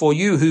honour is for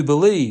you who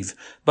believe,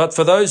 but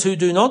for those who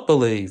do not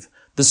believe,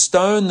 the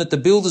stone that the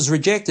builders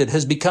rejected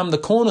has become the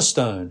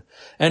cornerstone,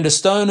 and a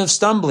stone of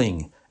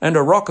stumbling, and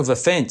a rock of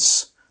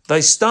offence.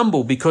 They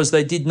stumble because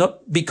they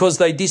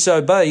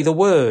disobey the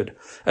word,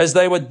 as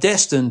they were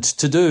destined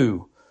to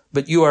do.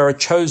 But you are a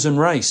chosen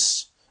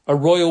race, a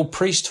royal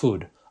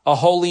priesthood, a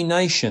holy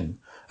nation,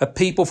 a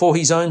people for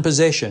his own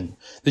possession,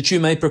 that you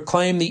may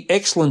proclaim the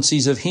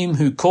excellencies of him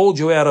who called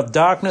you out of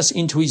darkness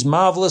into his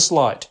marvellous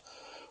light.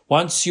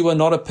 Once you were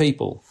not a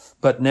people,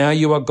 but now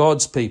you are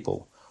God's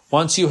people.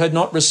 Once you had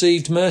not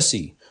received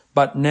mercy,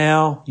 but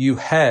now you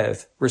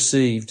have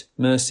received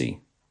mercy.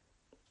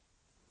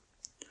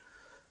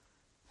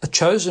 A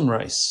chosen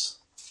race,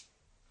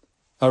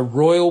 a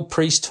royal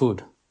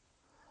priesthood,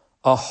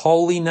 a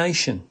holy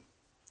nation,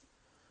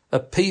 a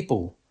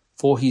people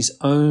for his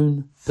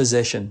own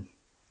possession.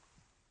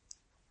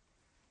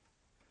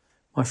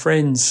 My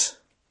friends,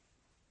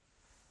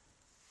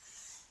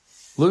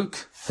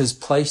 Luke has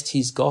placed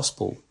his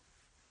gospel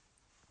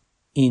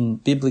in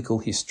biblical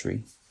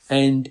history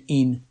and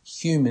in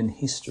human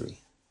history.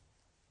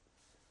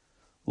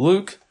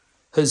 Luke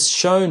has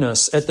shown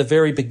us at the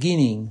very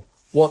beginning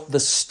what the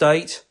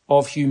state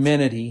of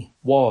humanity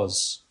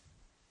was.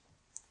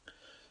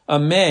 A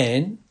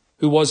man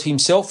who was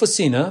himself a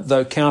sinner,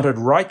 though counted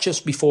righteous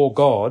before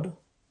God,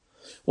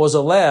 was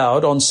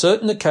allowed on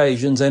certain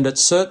occasions and at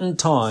certain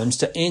times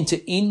to enter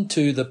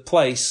into the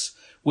place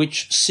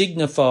which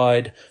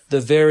signified the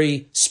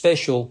very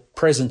special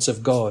presence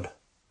of God.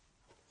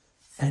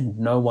 And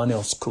no one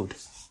else could.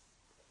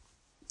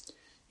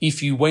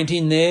 If you went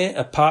in there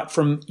apart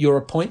from your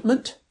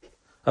appointment,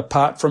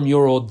 apart from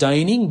your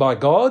ordaining by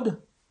God,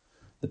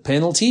 the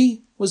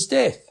penalty was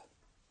death.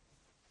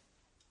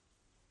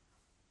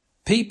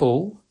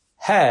 People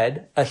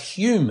had a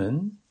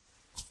human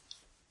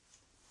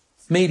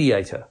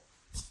mediator.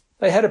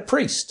 They had a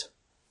priest.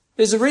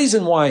 There's a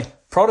reason why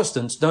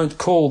Protestants don't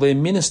call their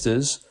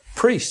ministers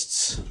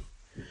priests.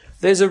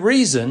 There's a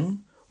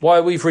reason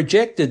why we've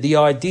rejected the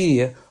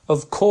idea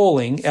of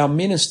calling our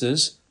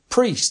ministers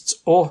priests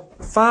or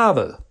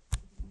father.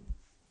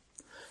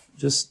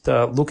 Just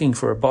looking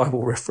for a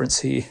Bible reference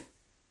here.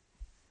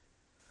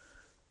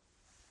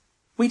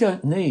 We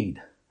don't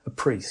need a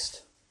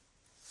priest.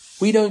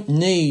 We don't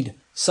need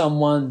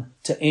someone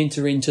to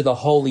enter into the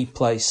holy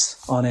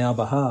place on our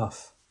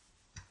behalf.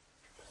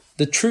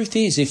 The truth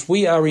is, if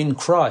we are in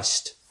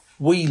Christ,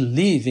 we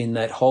live in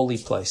that holy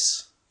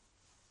place.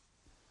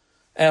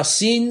 Our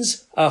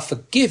sins are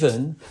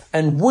forgiven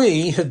and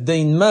we have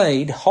been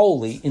made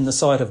holy in the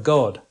sight of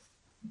God.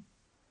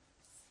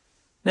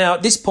 Now,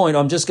 at this point,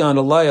 I'm just going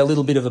to lay a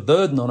little bit of a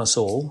burden on us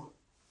all,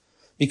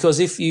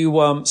 because if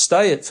you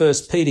stay at 1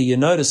 Peter, you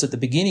notice at the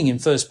beginning in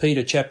 1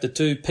 Peter chapter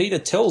 2, Peter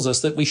tells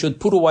us that we should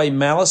put away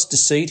malice,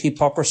 deceit,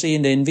 hypocrisy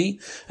and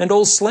envy and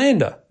all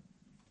slander.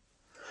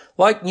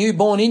 Like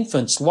newborn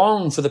infants,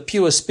 long for the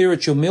pure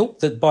spiritual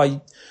milk that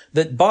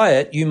by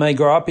it you may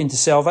grow up into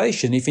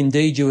salvation, if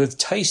indeed you have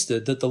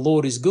tasted that the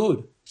Lord is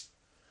good.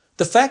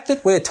 The fact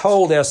that we're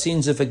told our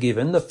sins are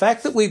forgiven, the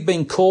fact that we've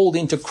been called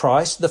into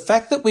Christ, the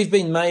fact that we've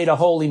been made a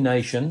holy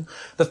nation,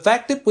 the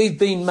fact that we've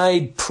been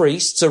made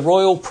priests, a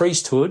royal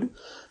priesthood,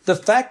 the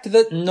fact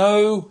that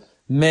no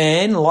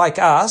man like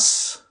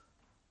us,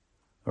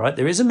 right,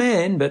 there is a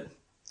man, but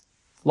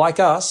like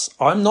us,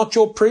 I'm not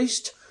your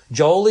priest,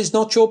 Joel is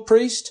not your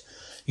priest,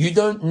 you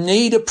don't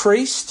need a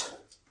priest,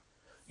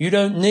 you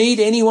don't need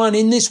anyone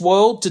in this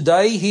world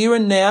today, here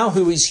and now,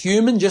 who is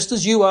human just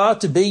as you are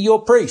to be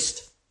your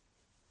priest.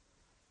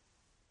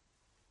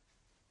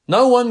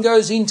 No one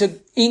goes into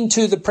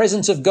the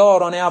presence of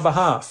God on our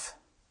behalf.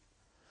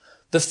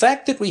 The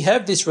fact that we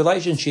have this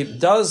relationship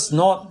does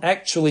not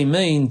actually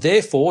mean,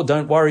 therefore,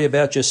 don't worry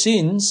about your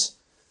sins.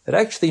 It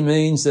actually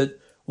means that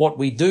what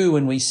we do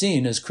when we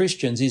sin as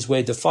Christians is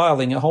we're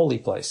defiling a holy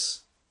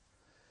place.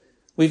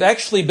 We've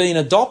actually been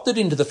adopted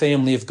into the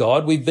family of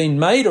God. We've been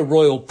made a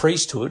royal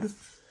priesthood.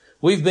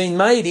 We've been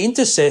made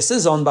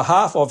intercessors on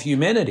behalf of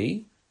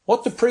humanity.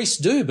 What do priests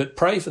do but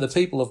pray for the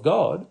people of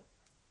God?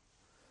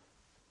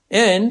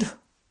 And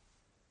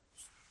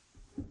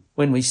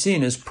when we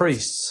sin as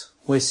priests,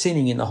 we're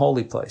sinning in the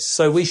holy place.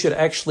 So we should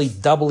actually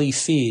doubly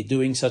fear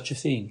doing such a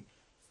thing.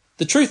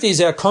 The truth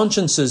is, our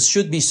consciences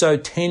should be so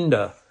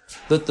tender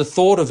that the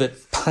thought of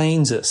it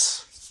pains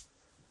us.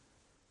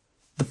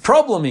 The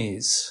problem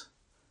is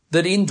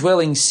that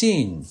indwelling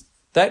sin,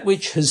 that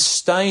which has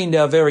stained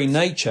our very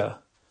nature,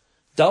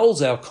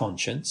 dulls our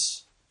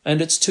conscience,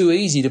 and it's too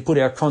easy to put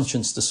our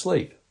conscience to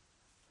sleep.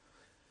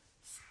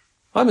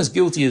 I'm as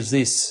guilty of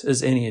this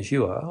as any of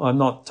you are. I'm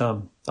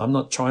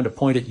not trying to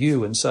point at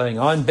you and saying,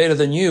 I'm better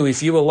than you.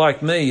 If you were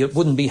like me, it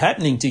wouldn't be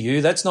happening to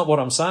you. That's not what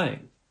I'm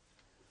saying.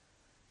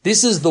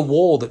 This is the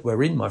war that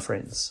we're in, my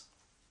friends.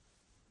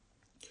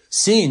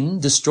 Sin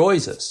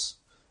destroys us,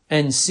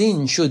 and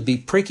sin should be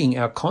pricking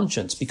our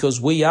conscience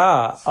because we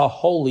are a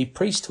holy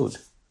priesthood,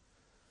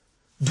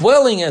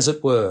 dwelling, as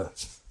it were,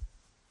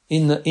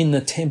 in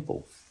the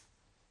temple,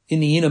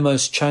 in the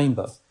innermost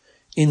chamber,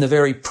 in the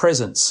very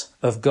presence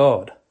of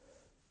God.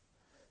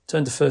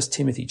 Turn to 1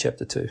 Timothy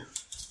chapter 2.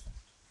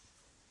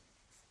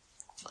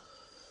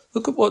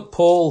 Look at what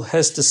Paul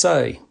has to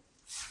say.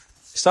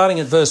 Starting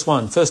at verse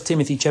 1, 1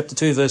 Timothy chapter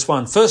 2, verse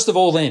 1. First of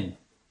all then,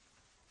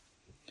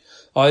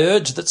 I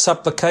urge that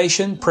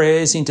supplication,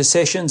 prayers,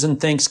 intercessions and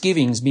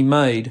thanksgivings be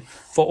made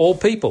for all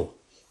people,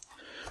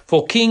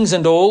 for kings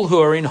and all who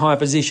are in high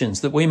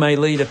positions, that we may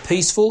lead a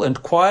peaceful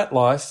and quiet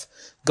life,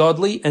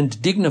 godly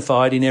and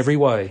dignified in every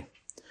way.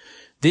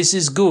 This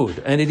is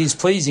good, and it is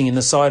pleasing in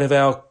the sight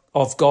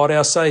of God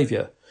our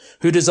Saviour,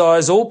 who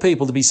desires all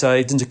people to be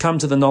saved and to come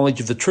to the knowledge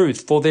of the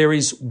truth. For there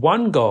is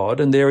one God,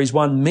 and there is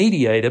one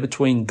mediator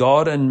between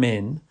God and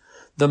men,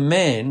 the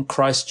man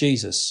Christ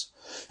Jesus,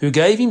 who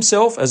gave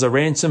himself as a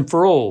ransom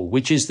for all,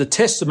 which is the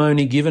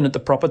testimony given at the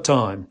proper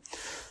time.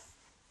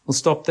 We'll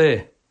stop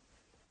there.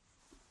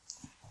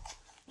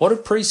 What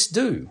did priests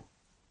do?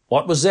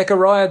 What was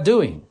Zechariah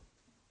doing?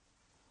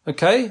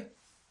 Okay?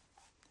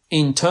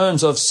 in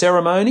terms of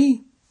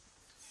ceremony,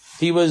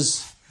 he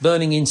was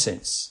burning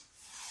incense.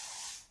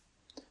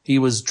 He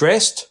was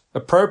dressed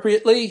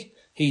appropriately.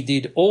 He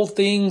did all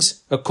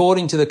things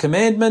according to the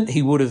commandment.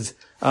 He would have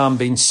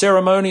been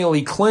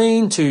ceremonially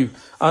clean to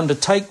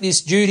undertake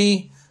this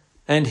duty,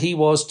 and he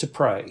was to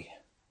pray,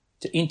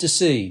 to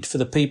intercede for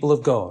the people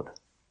of God.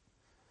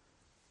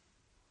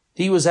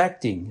 He was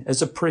acting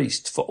as a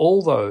priest for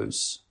all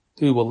those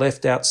who were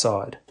left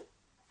outside.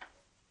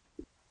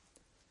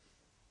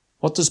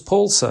 What does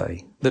Paul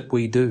say that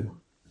we do?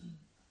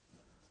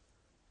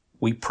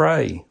 We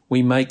pray,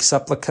 we make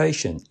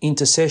supplication,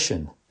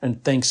 intercession,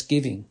 and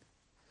thanksgiving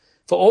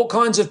for all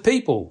kinds of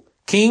people,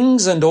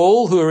 kings and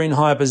all who are in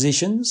high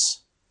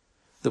positions,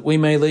 that we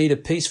may lead a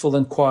peaceful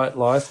and quiet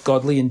life,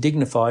 godly and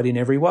dignified in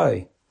every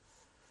way.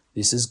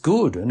 This is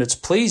good, and it's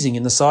pleasing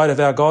in the sight of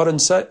our God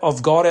and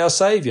of God our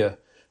Saviour,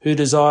 who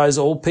desires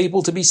all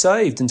people to be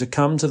saved and to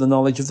come to the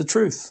knowledge of the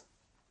truth.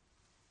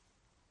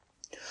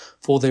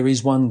 For there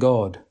is one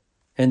God,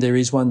 and there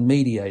is one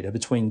mediator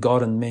between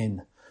God and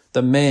men,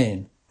 the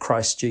man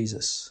Christ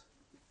Jesus.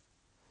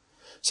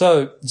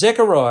 So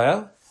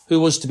Zechariah, who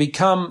was to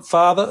become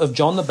father of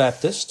John the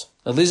Baptist,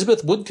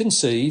 Elizabeth would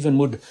conceive and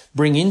would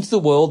bring into the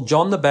world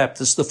John the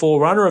Baptist, the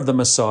forerunner of the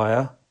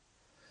Messiah.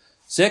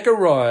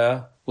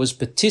 Zechariah was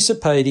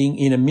participating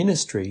in a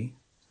ministry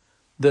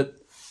that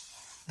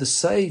the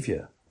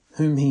Saviour,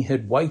 whom he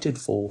had waited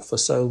for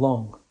so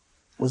long,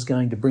 was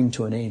going to bring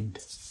to an end.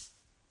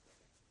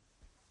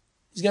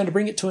 He's going to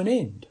bring it to an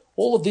end.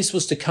 All of this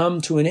was to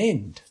come to an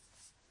end.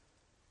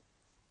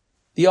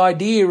 The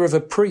idea of a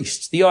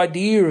priest, the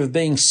idea of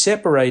being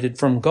separated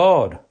from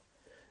God,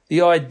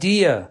 the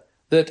idea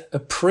that a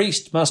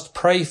priest must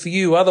pray for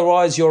you,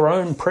 otherwise your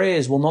own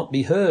prayers will not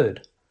be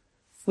heard,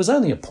 was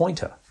only a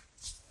pointer.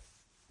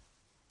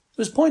 It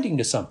was pointing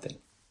to something.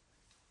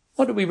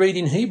 What did we read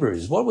in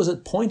Hebrews? What was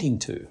it pointing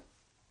to?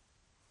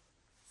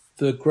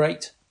 The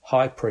great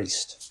high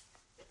priest.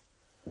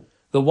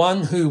 The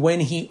one who,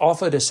 when he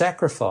offered a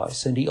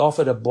sacrifice, and he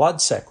offered a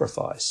blood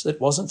sacrifice, it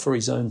wasn't for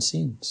his own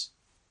sins,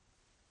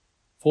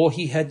 for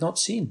he had not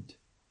sinned.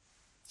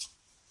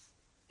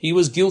 He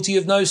was guilty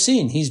of no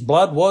sin. His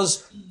blood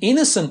was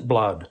innocent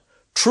blood,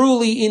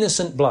 truly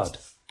innocent blood,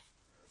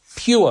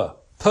 pure,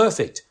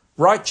 perfect,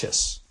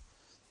 righteous.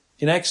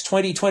 In Acts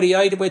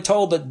 20:28, we're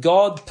told that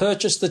God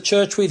purchased the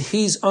church with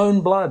his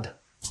own blood.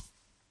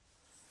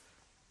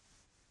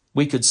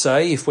 We could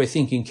say, if we're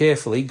thinking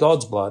carefully,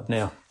 God's blood.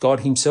 Now,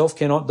 God himself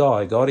cannot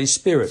die. God is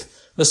spirit.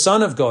 The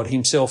Son of God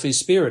himself is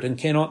spirit and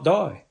cannot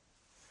die,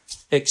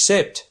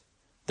 except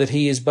that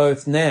he is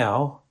both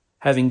now,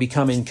 having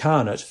become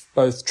incarnate,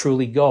 both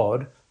truly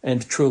God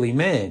and truly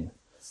man.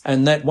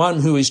 And that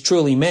one who is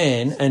truly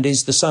man and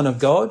is the Son of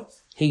God,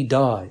 he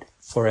died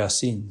for our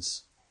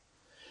sins.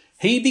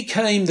 He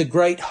became the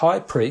great high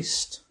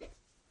priest.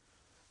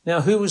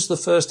 Now, who was the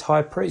first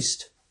high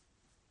priest?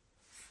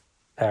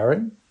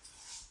 Aaron.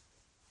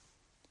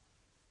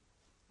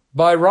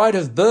 By right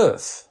of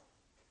birth,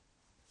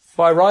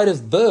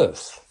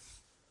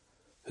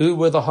 who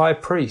were the high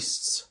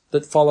priests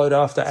that followed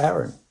after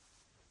Aaron?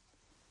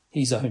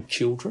 His own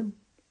children,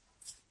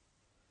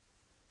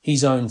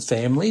 his own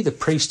family. The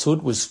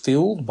priesthood was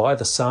filled by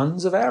the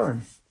sons of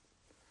Aaron.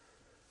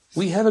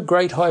 We have a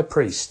great high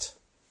priest,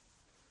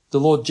 the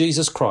Lord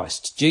Jesus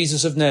Christ,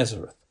 Jesus of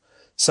Nazareth,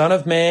 Son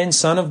of Man,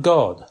 Son of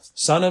God,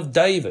 Son of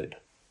David,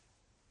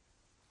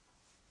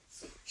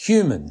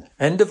 human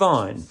and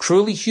divine,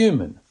 truly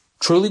human,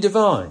 truly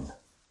divine.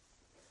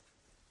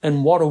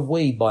 And what are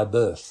we by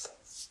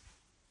birth?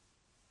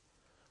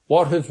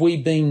 What have we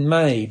been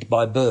made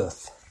by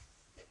birth?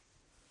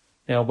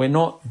 Now, we're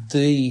not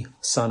the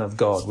Son of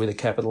God with a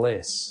capital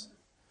S,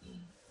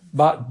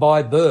 but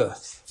by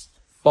birth,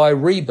 by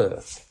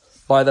rebirth,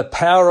 by the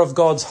power of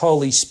God's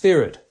Holy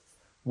Spirit,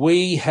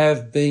 we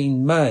have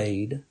been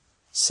made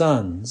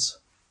sons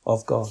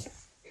of God.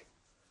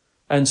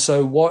 And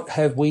so what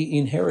have we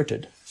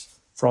inherited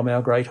from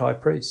our great high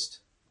priest?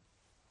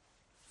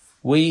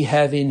 We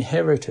have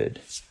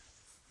inherited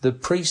the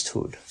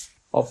priesthood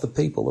of the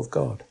people of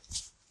God.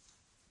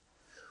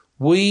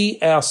 We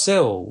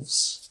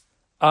ourselves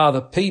are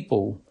the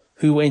people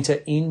who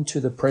enter into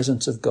the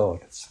presence of God.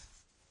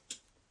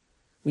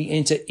 We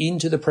enter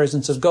into the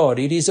presence of God.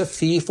 It is a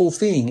fearful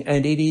thing,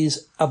 and it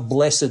is a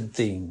blessed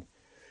thing.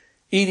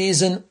 It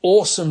is an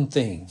awesome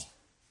thing.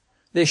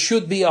 There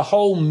should be a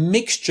whole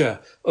mixture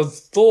of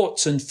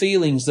thoughts and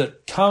feelings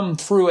that come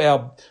through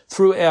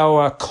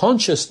our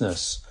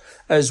consciousness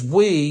as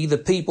we, the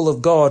people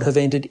of God, have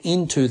entered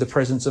into the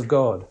presence of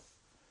God.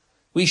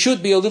 We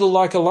should be a little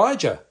like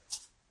Elijah.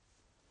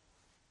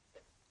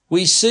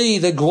 We see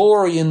the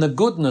glory and the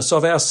goodness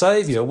of our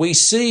Saviour. We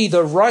see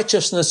the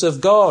righteousness of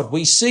God.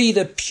 We see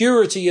the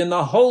purity and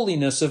the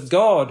holiness of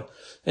God,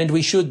 and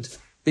we should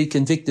be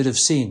convicted of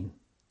sin.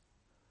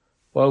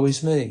 Woe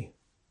is me,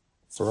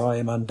 for I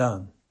am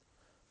undone.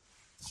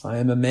 I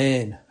am a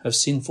man of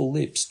sinful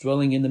lips,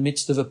 dwelling in the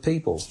midst of a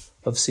people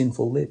of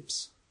sinful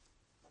lips.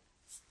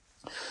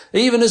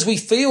 Even as we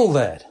feel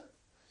that,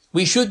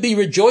 we should be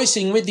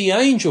rejoicing with the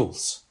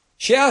angels,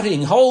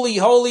 shouting, "Holy,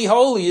 holy,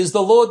 holy is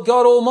the Lord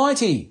God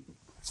Almighty."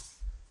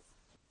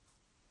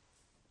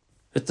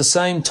 At the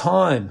same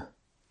time,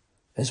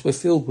 as we're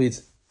filled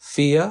with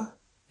fear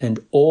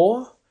and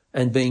awe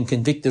and being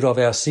convicted of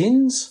our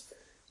sins,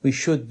 we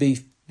should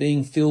be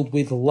being filled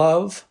with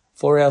love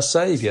for our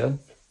Saviour,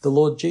 the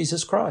Lord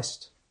Jesus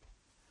Christ.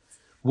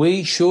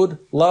 We should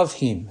love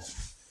him.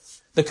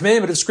 The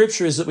commandment of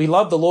Scripture is that we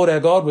love the Lord our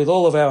God with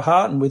all of our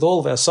heart and with all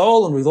of our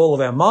soul and with all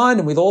of our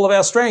mind and with all of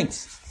our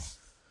strength.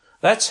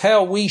 That's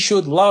how we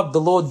should love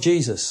the Lord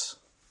Jesus.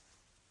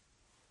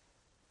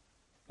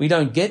 We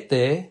don't get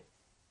there,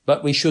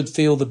 but we should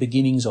feel the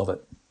beginnings of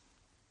it.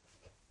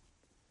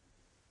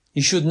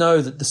 You should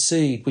know that the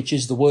seed, which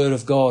is the Word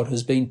of God,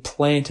 has been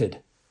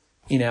planted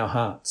in our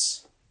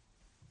hearts.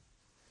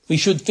 We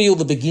should feel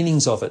the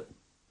beginnings of it,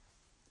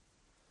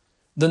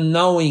 the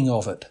knowing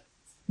of it,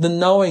 the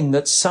knowing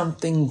that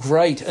something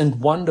great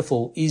and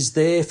wonderful is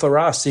there for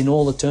us in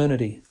all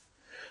eternity,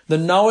 the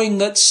knowing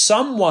that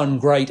someone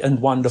great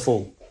and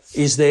wonderful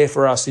is there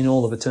for us in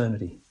all of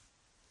eternity.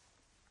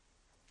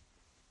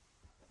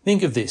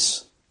 Think of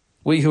this,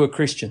 we who are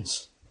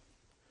Christians.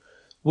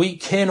 We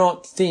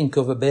cannot think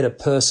of a better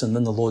person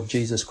than the Lord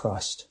Jesus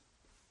Christ.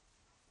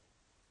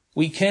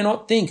 We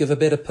cannot think of a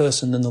better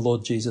person than the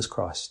Lord Jesus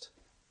Christ.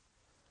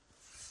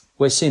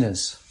 We're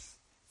sinners.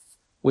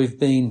 We've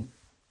been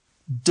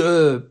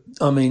daubed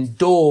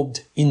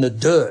in the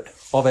dirt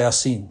of our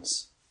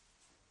sins.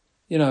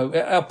 You know,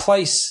 our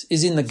place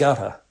is in the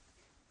gutter.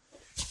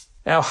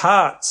 Our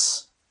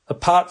hearts,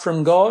 apart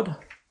from God,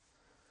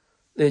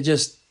 they're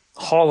just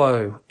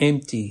hollow,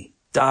 empty,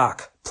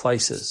 dark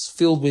places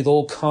filled with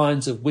all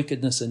kinds of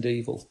wickedness and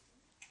evil.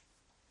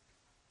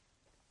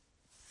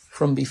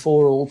 From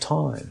before all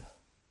time,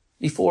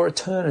 before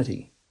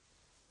eternity,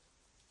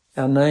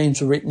 our names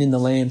were written in the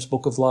Lamb's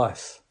Book of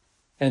Life,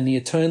 and the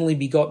eternally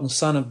begotten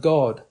Son of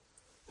God,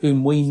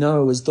 whom we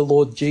know as the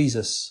Lord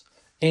Jesus,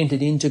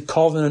 entered into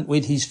covenant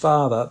with his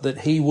Father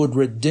that he would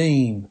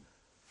redeem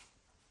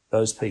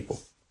those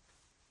people,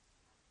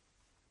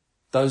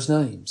 those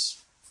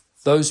names,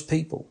 those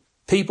people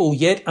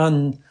yet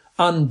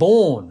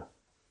unborn,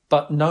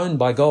 but known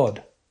by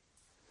God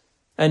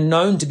and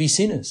known to be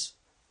sinners.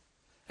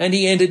 And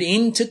he entered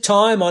into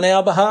time on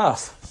our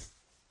behalf.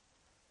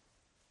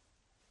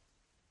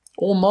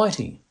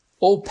 Almighty,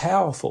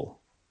 all-powerful,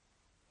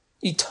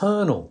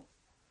 eternal.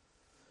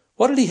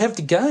 What did he have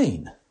to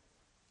gain?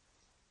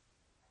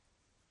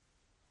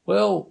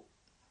 Well,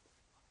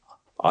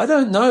 I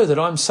don't know that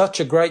I'm such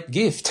a great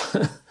gift.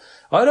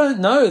 I don't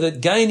know that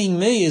gaining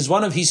me as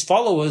one of his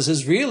followers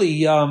is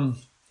really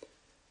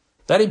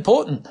that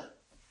important.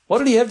 What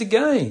did he have to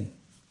gain?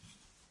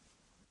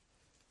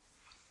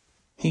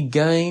 He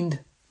gained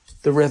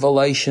the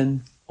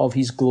revelation of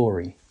his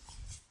glory.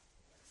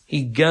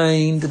 He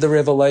gained the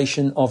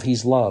revelation of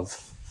his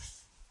love.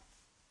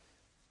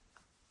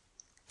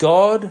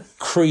 God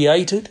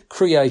created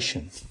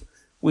creation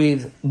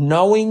with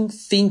knowing,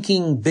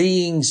 thinking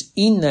beings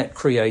in that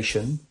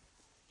creation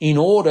in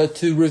order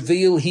to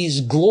reveal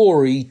his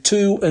glory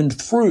to and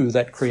through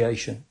that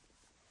creation.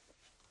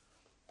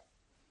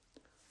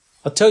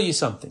 I'll tell you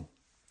something.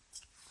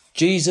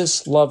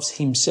 Jesus loves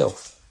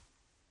himself.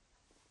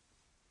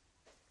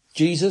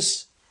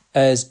 Jesus,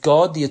 as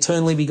God, the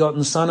eternally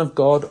begotten Son of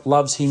God,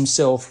 loves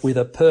himself with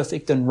a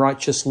perfect and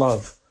righteous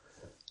love.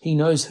 He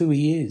knows who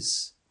he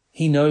is.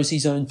 He knows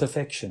his own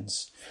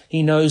perfections.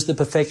 He knows the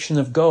perfection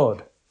of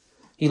God.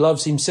 He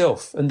loves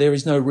himself, and there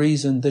is no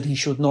reason that he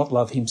should not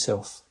love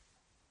himself.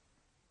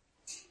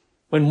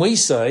 When we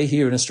say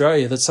here in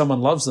Australia that someone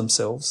loves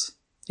themselves,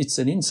 it's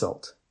an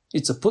insult.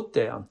 It's a put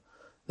down.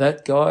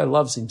 That guy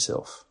loves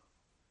himself.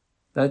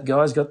 That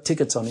guy's got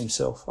tickets on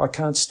himself. I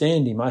can't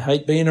stand him. I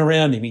hate being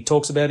around him. He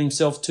talks about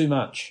himself too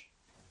much.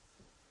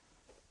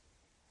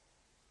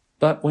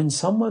 But when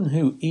someone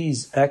who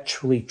is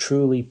actually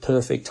truly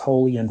perfect,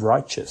 holy and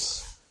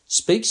righteous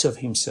speaks of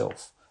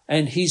himself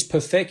and his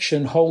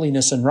perfection,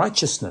 holiness and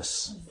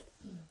righteousness,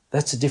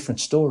 that's a different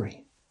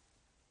story.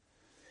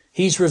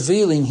 He's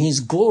revealing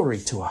his glory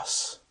to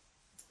us.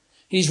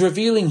 He's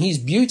revealing his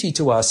beauty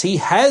to us. He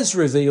has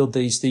revealed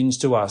these things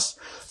to us.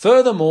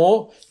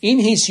 Furthermore, in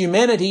his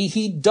humanity,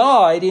 he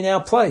died in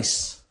our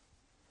place.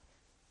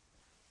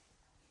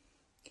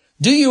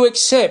 Do you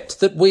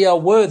accept that we are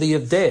worthy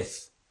of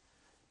death?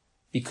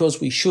 Because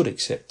we should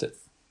accept it.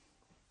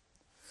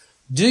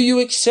 Do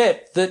you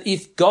accept that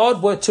if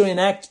God were to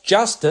enact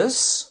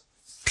justice,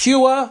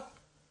 pure,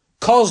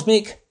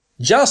 cosmic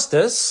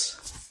justice,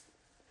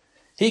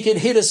 he could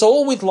hit us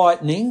all with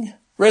lightning,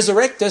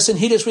 resurrect us and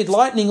hit us with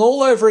lightning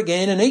all over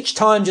again, and each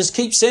time just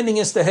keep sending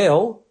us to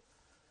hell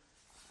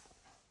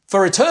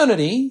for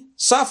eternity,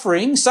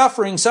 suffering,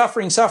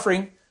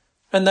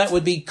 and that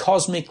would be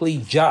cosmically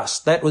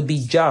just. That would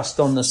be just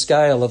on the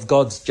scale of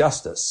God's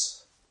justice.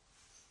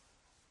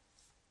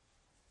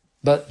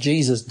 But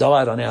Jesus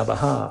died on our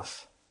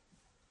behalf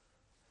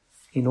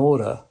in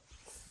order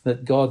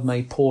that God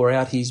may pour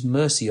out his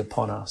mercy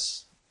upon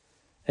us.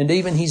 And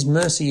even his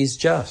mercy is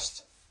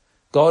just.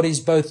 God is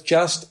both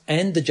just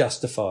and the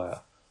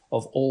justifier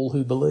of all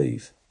who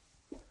believe.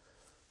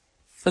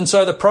 And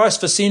so the price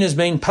for sin has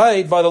been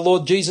paid by the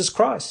Lord Jesus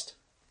Christ.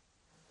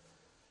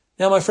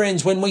 Now, my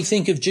friends, when we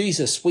think of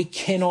Jesus, we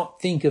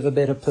cannot think of a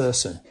better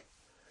person.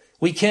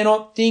 We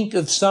cannot think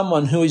of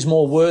someone who is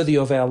more worthy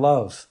of our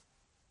love.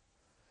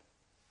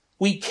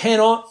 We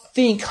cannot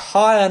think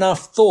high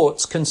enough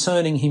thoughts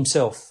concerning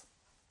himself.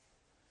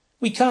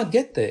 We can't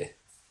get there.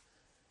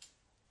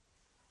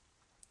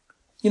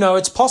 You know,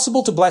 it's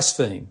possible to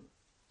blaspheme.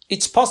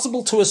 It's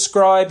possible to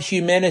ascribe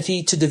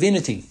humanity to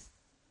divinity.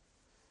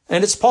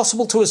 And it's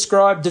possible to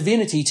ascribe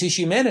divinity to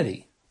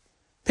humanity.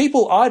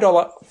 People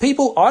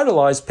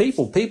idolize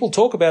people. People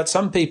talk about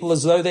some people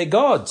as though they're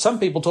God. Some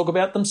people talk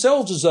about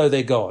themselves as though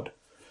they're God.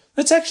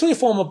 It's actually a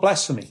form of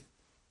blasphemy.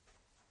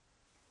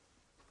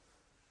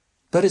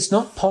 But it's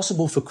not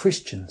possible for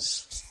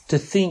Christians to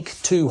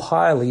think too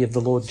highly of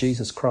the Lord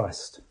Jesus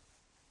Christ.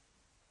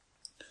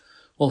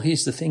 Well,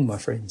 here's the thing, my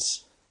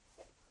friends.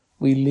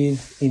 We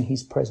live in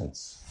his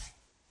presence.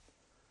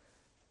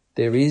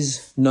 There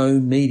is no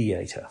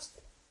mediator.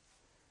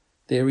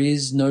 There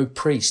is no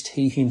priest.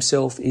 He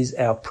himself is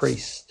our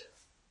priest.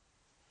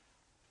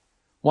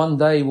 One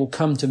day we'll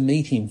come to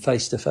meet him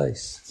face to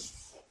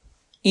face.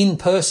 In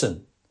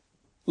person,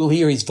 we'll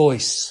hear his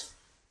voice.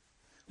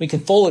 We can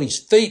fall at his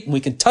feet and we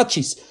can touch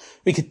his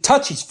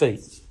feet.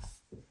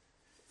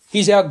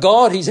 He's our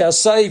God. He's our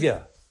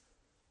Saviour.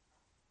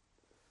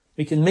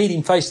 We can meet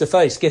him face to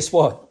face. Guess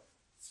what?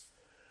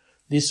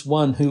 This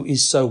one who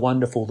is so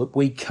wonderful that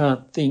we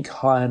can't think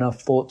high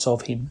enough thoughts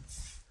of him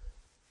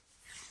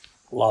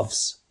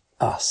loves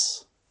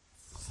us.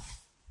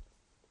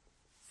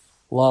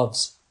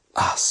 Loves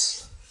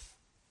us.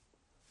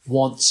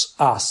 Wants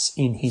us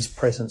in his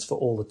presence for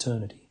all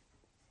eternity.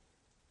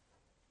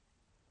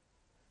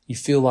 You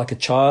feel like a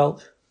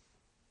child,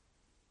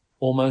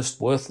 almost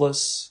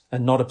worthless,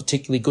 and not a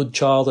particularly good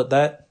child at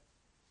that?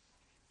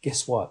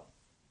 Guess what?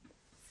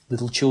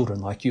 Little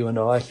children like you and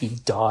I, he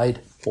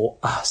died for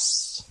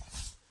us.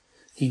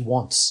 He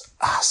wants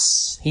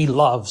us. He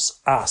loves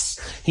us.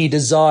 He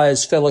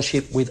desires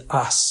fellowship with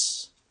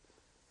us.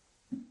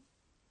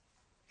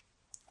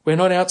 We're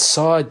not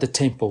outside the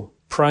temple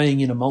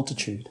praying in a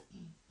multitude.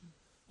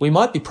 We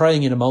might be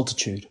praying in a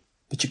multitude,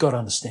 but you've got to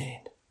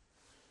understand,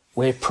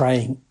 we're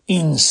praying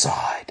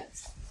inside.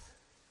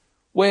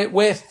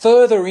 We're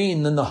further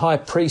in than the high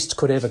priest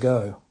could ever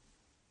go.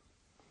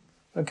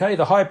 Okay,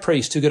 the high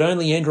priest who could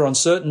only enter on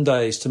certain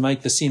days to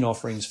make the sin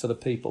offerings for the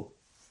people.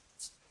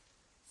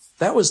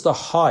 That was the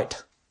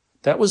height.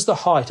 That was the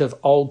height of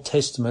Old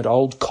Testament,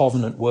 Old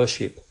Covenant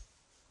worship.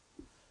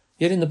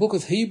 Yet in the book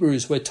of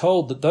Hebrews, we're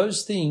told that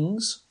those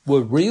things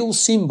were real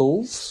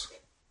symbols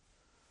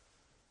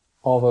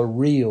of a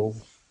real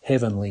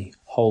heavenly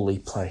holy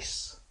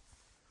place.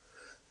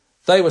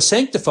 They were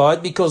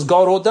sanctified because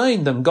God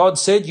ordained them. God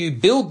said, you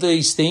build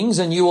these things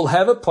and you will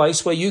have a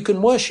place where you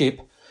can worship.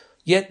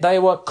 Yet they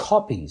were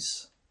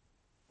copies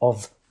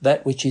of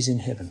that which is in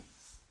heaven.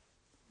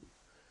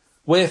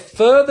 We're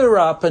further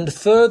up and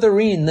further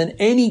in than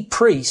any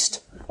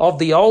priest of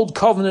the Old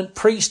Covenant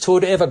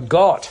priesthood ever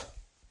got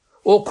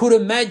or could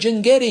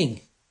imagine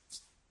getting.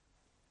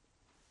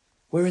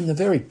 We're in the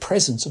very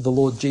presence of the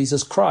Lord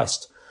Jesus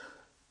Christ.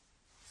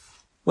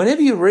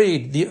 Whenever you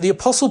read, the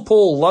Apostle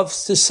Paul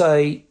loves to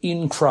say,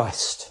 in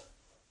Christ.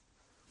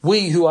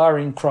 We who are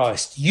in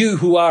Christ, you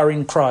who are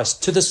in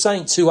Christ, to the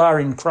saints who are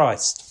in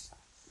Christ.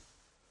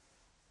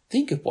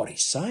 Think of what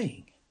he's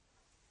saying.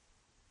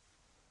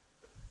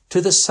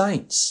 To the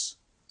saints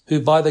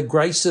who by the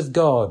grace of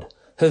God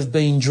have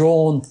been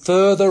drawn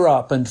further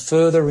up and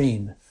further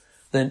in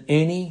than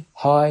any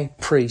high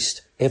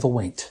priest ever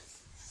went.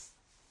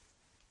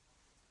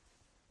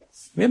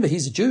 Remember,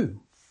 he's a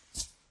Jew,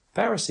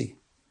 Pharisee,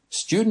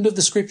 student of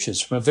the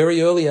Scriptures from a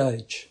very early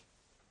age.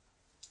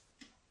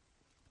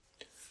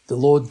 The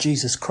Lord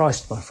Jesus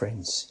Christ, my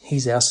friends,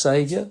 he's our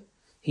Saviour.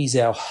 He's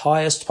our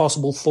highest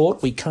possible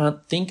thought. We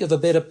can't think of a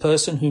better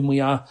person whom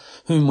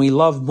we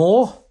love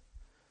more.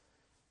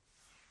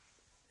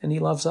 And he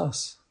loves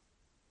us.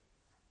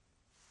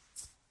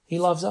 He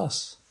loves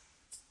us.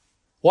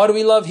 Why do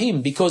we love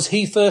him? Because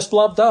he first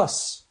loved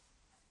us.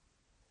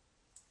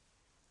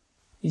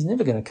 He's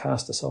never going to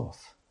cast us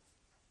off.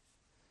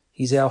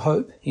 He's our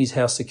hope. He's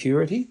our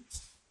security.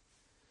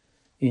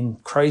 In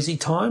crazy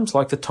times,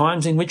 like the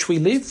times in which we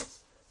live,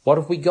 what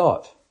have we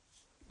got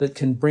that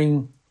can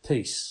bring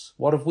peace?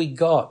 What have we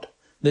got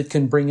that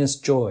can bring us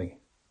joy?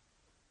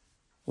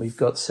 We've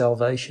got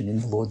salvation in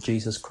the Lord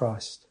Jesus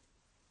Christ.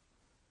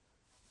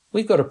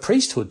 We've got a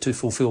priesthood to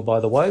fulfill, by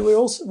the way.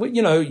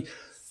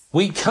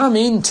 We come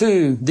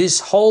into this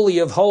holy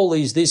of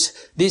holies,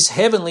 this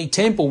heavenly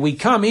temple. We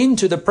come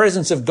into the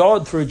presence of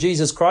God through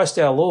Jesus Christ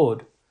our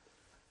Lord.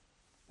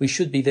 We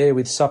should be there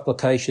with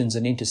supplications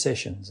and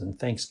intercessions and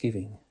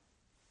thanksgiving.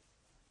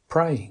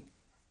 Praying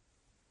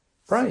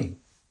for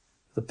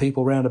the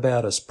people round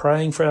about us,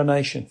 praying for our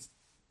nation,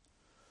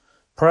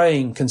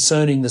 praying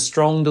concerning the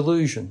strong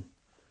delusion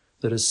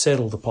that has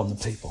settled upon the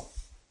people.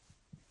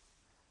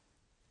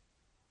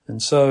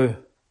 And so,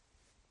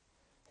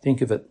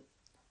 think of it.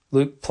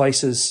 Luke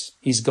places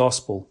his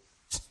gospel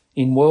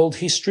in world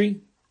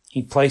history,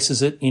 he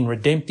places it in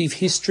redemptive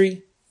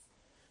history,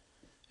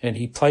 and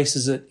he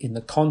places it in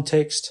the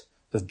context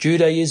of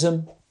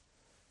Judaism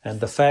and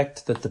the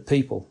fact that the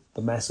people,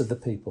 the mass of the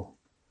people,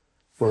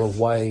 were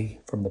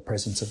away from the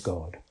presence of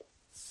God.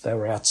 They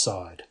were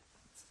outside.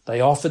 They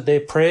offered their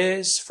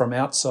prayers from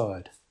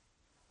outside.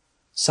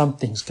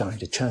 Something's going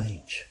to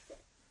change.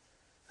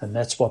 And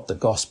that's what the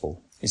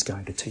gospel is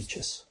going to teach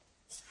us.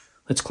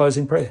 Let's close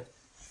in prayer.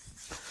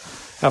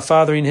 Our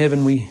Father in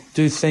heaven, we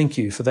do thank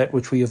you for that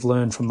which we have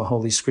learned from the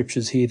Holy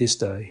Scriptures here this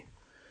day.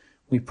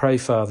 We pray,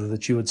 Father,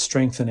 that you would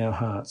strengthen our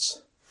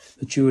hearts,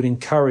 that you would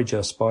encourage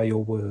us by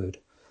your word.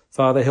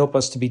 Father, help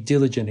us to be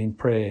diligent in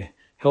prayer.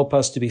 Help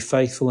us to be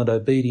faithful and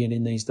obedient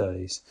in these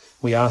days.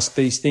 We ask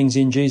these things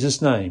in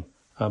Jesus' name.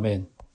 Amen.